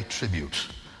play tribute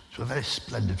to a very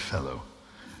splendid fellow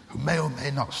who may or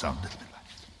may not sound a little bit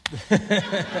like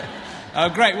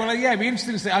it. Great. Well, it'd be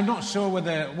interesting to see. I'm not sure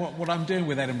whether what I'm doing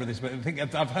with Edinburgh this, but I think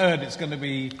I've heard it's going to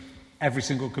be every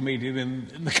single comedian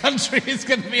in the country is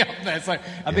going to be up there. So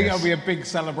I think it'll be a big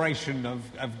celebration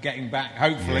of getting back.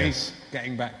 Hopefully,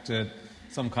 getting back to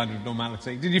some kind of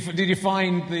normality. Did you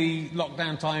find the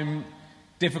lockdown time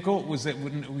difficult? Were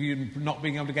you not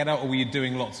being able to get out, or were you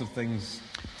doing lots of things?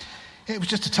 It was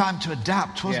just a time to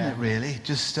adapt, wasn't it, really?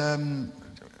 Just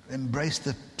embrace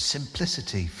the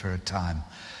simplicity for a time.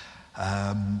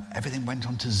 Everything went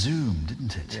on to Zoom,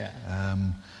 didn't it? Yeah.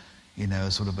 You know,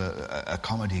 sort of a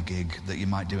comedy gig that you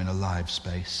might do in a live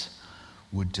space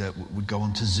would go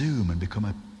on to Zoom and become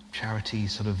a charity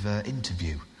sort of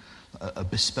interview, a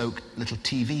bespoke little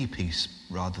TV piece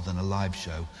rather than a live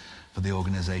show for the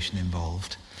organisation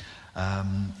involved.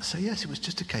 So yes, it was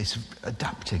just a case of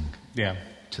adapting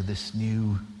to this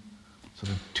new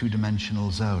sort of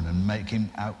two-dimensional zone and making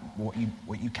out what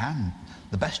you can,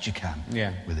 the best you can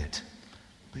with it.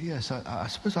 But yes, I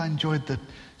suppose I enjoyed the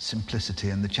simplicity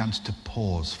and the chance to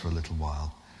pause for a little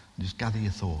while and just gather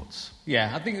your thoughts.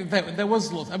 Yeah, I think there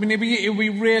was lots. I mean, it'd be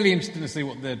really interesting to see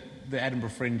what the Edinburgh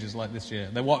Fringe is like this year.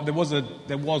 There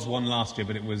was one last year,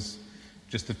 but it was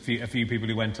just a few people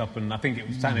who went up, and I think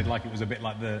it sounded like it was a bit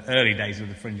like the early days of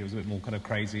the Fringe. It was a bit more kind of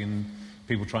crazy and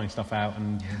people trying stuff out,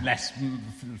 and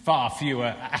far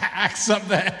fewer acts up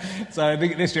there. So I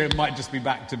think this year it might just be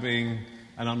back to being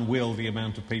an unwieldy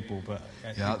amount of people. But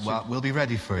we'll be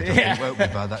ready for it. I think, won't we,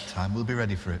 by that time? We'll be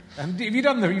ready for it. And you've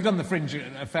done the Fringe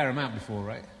a fair amount before,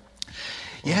 right?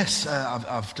 Yes,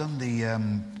 I've done the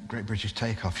Great British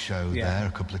Takeoff show there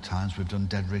a couple of times. We've done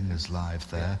Dead Ringers live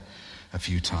there a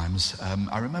few times.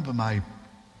 I remember my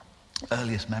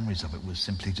earliest memories of it was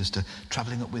simply just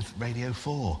travelling up with Radio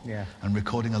 4 and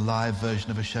recording a live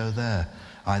version of a show there,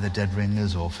 either Dead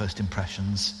Ringers or First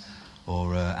Impressions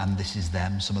or And This Is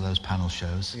Them, some of those panel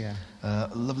shows.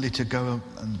 Lovely to go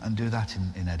and do that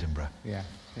in Edinburgh. Yeah,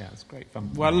 it's great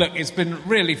fun. Well, look, it's been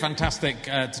really fantastic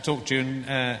to talk to you,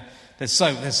 and there's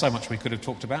so much we could have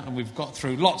talked about, and we've got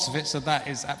through lots of it, so that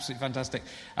is absolutely fantastic.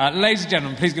 Ladies and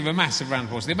gentlemen, please give a massive round of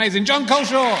applause to the amazing Jon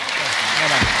Culshaw. Well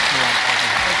done.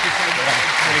 Thank you so much.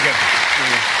 Really good.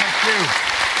 Thank you.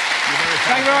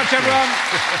 Thank you very much, everyone.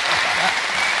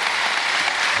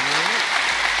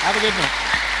 Have a good night.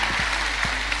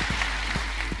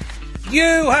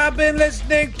 You have been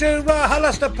listening to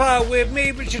RHLSTP with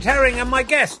me, Richard Herring, and my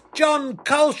guest, Jon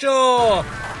Culshaw.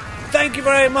 Thank you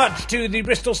very much to the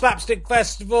Bristol Slapstick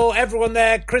Festival, everyone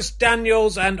there, Chris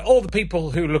Daniels, and all the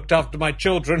people who looked after my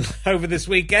children over this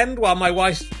weekend while my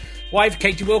wife,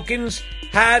 Katie Wilkins,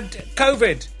 had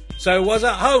COVID, so was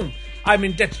at home. I'm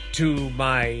indebted to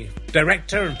my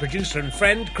director and producer and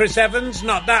friend, Chris Evans,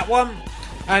 not that one,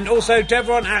 and also to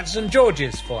everyone at St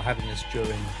George's for having us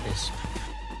during this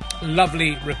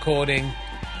lovely recording.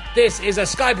 This is a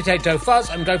Sky Potato Fuzz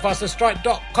and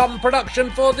GoFasterStripe.com production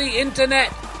for the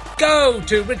internet. Go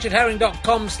to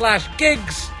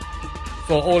richardherring.com/gigs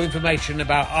for all information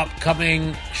about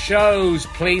upcoming shows.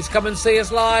 Please come and see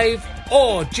us live,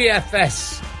 or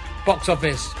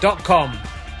gfsboxoffice.com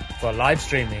for live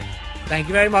streaming. Thank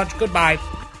you very much. Goodbye.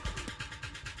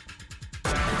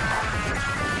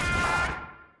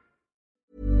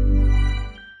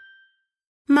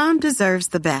 Mom deserves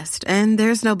the best, and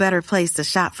there's no better place to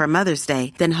shop for Mother's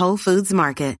Day than Whole Foods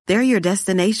Market. They're your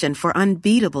destination for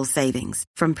unbeatable savings,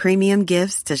 from premium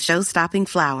gifts to show-stopping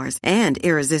flowers and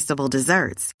irresistible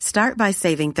desserts. Start by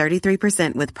saving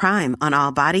 33% with Prime on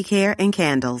all body care and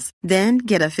candles. Then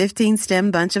get a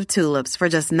 15-stem bunch of tulips for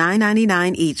just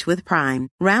 $9.99 each with Prime.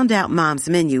 Round out Mom's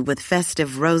menu with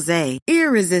festive rosé,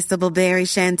 irresistible berry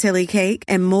chantilly cake,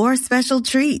 and more special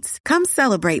treats. Come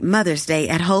celebrate Mother's Day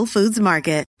at Whole Foods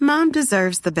Market. Mom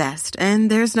deserves the best, and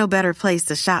there's no better place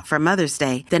to shop for Mother's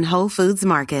Day than Whole Foods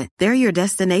Market. They're your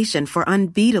destination for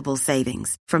unbeatable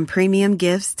savings, from premium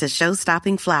gifts to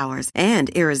show-stopping flowers and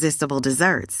irresistible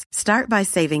desserts. Start by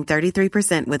saving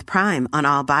 33% with Prime on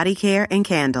all body care and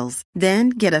candles. Then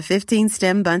get a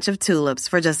 15-stem bunch of tulips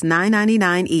for just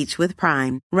 $9.99 each with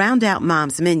Prime. Round out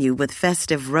Mom's menu with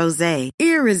festive rosé,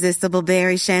 irresistible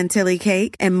berry chantilly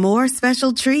cake, and more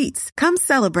special treats. Come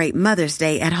celebrate Mother's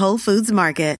Day at Whole Foods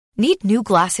Market. Need new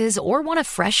glasses or want a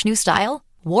fresh new style?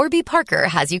 Warby Parker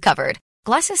has you covered.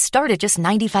 Glasses start at just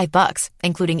 $95,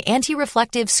 including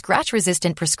anti-reflective,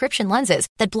 scratch-resistant prescription lenses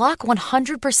that block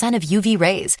 100% of UV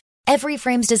rays. Every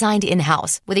frame's designed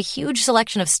in-house with a huge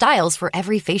selection of styles for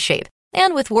every face shape.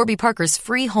 And with Warby Parker's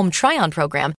free home try-on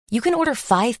program, you can order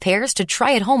 5 pairs to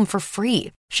try at home for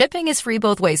free. Shipping is free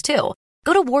both ways, too.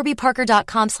 Go to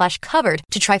warbyparker.com/covered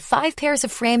to try 5 pairs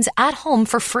of frames at home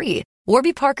for free.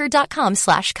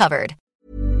 warbyparker.com/covered.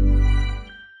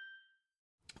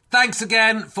 Thanks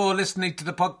again for listening to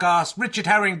the podcast.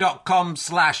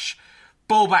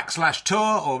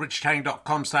 richardherring.com/ballback/tour or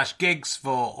richardherring.com/gigs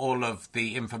for all of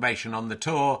the information on the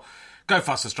tour.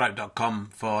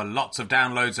 GoFasterStripe.com for lots of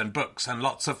downloads and books and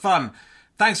lots of fun.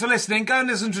 Thanks for listening. Go and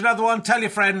listen to another one. Tell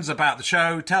your friends about the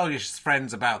show. Tell your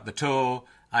friends about the tour.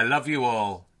 I love you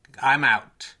all. I'm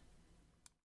out.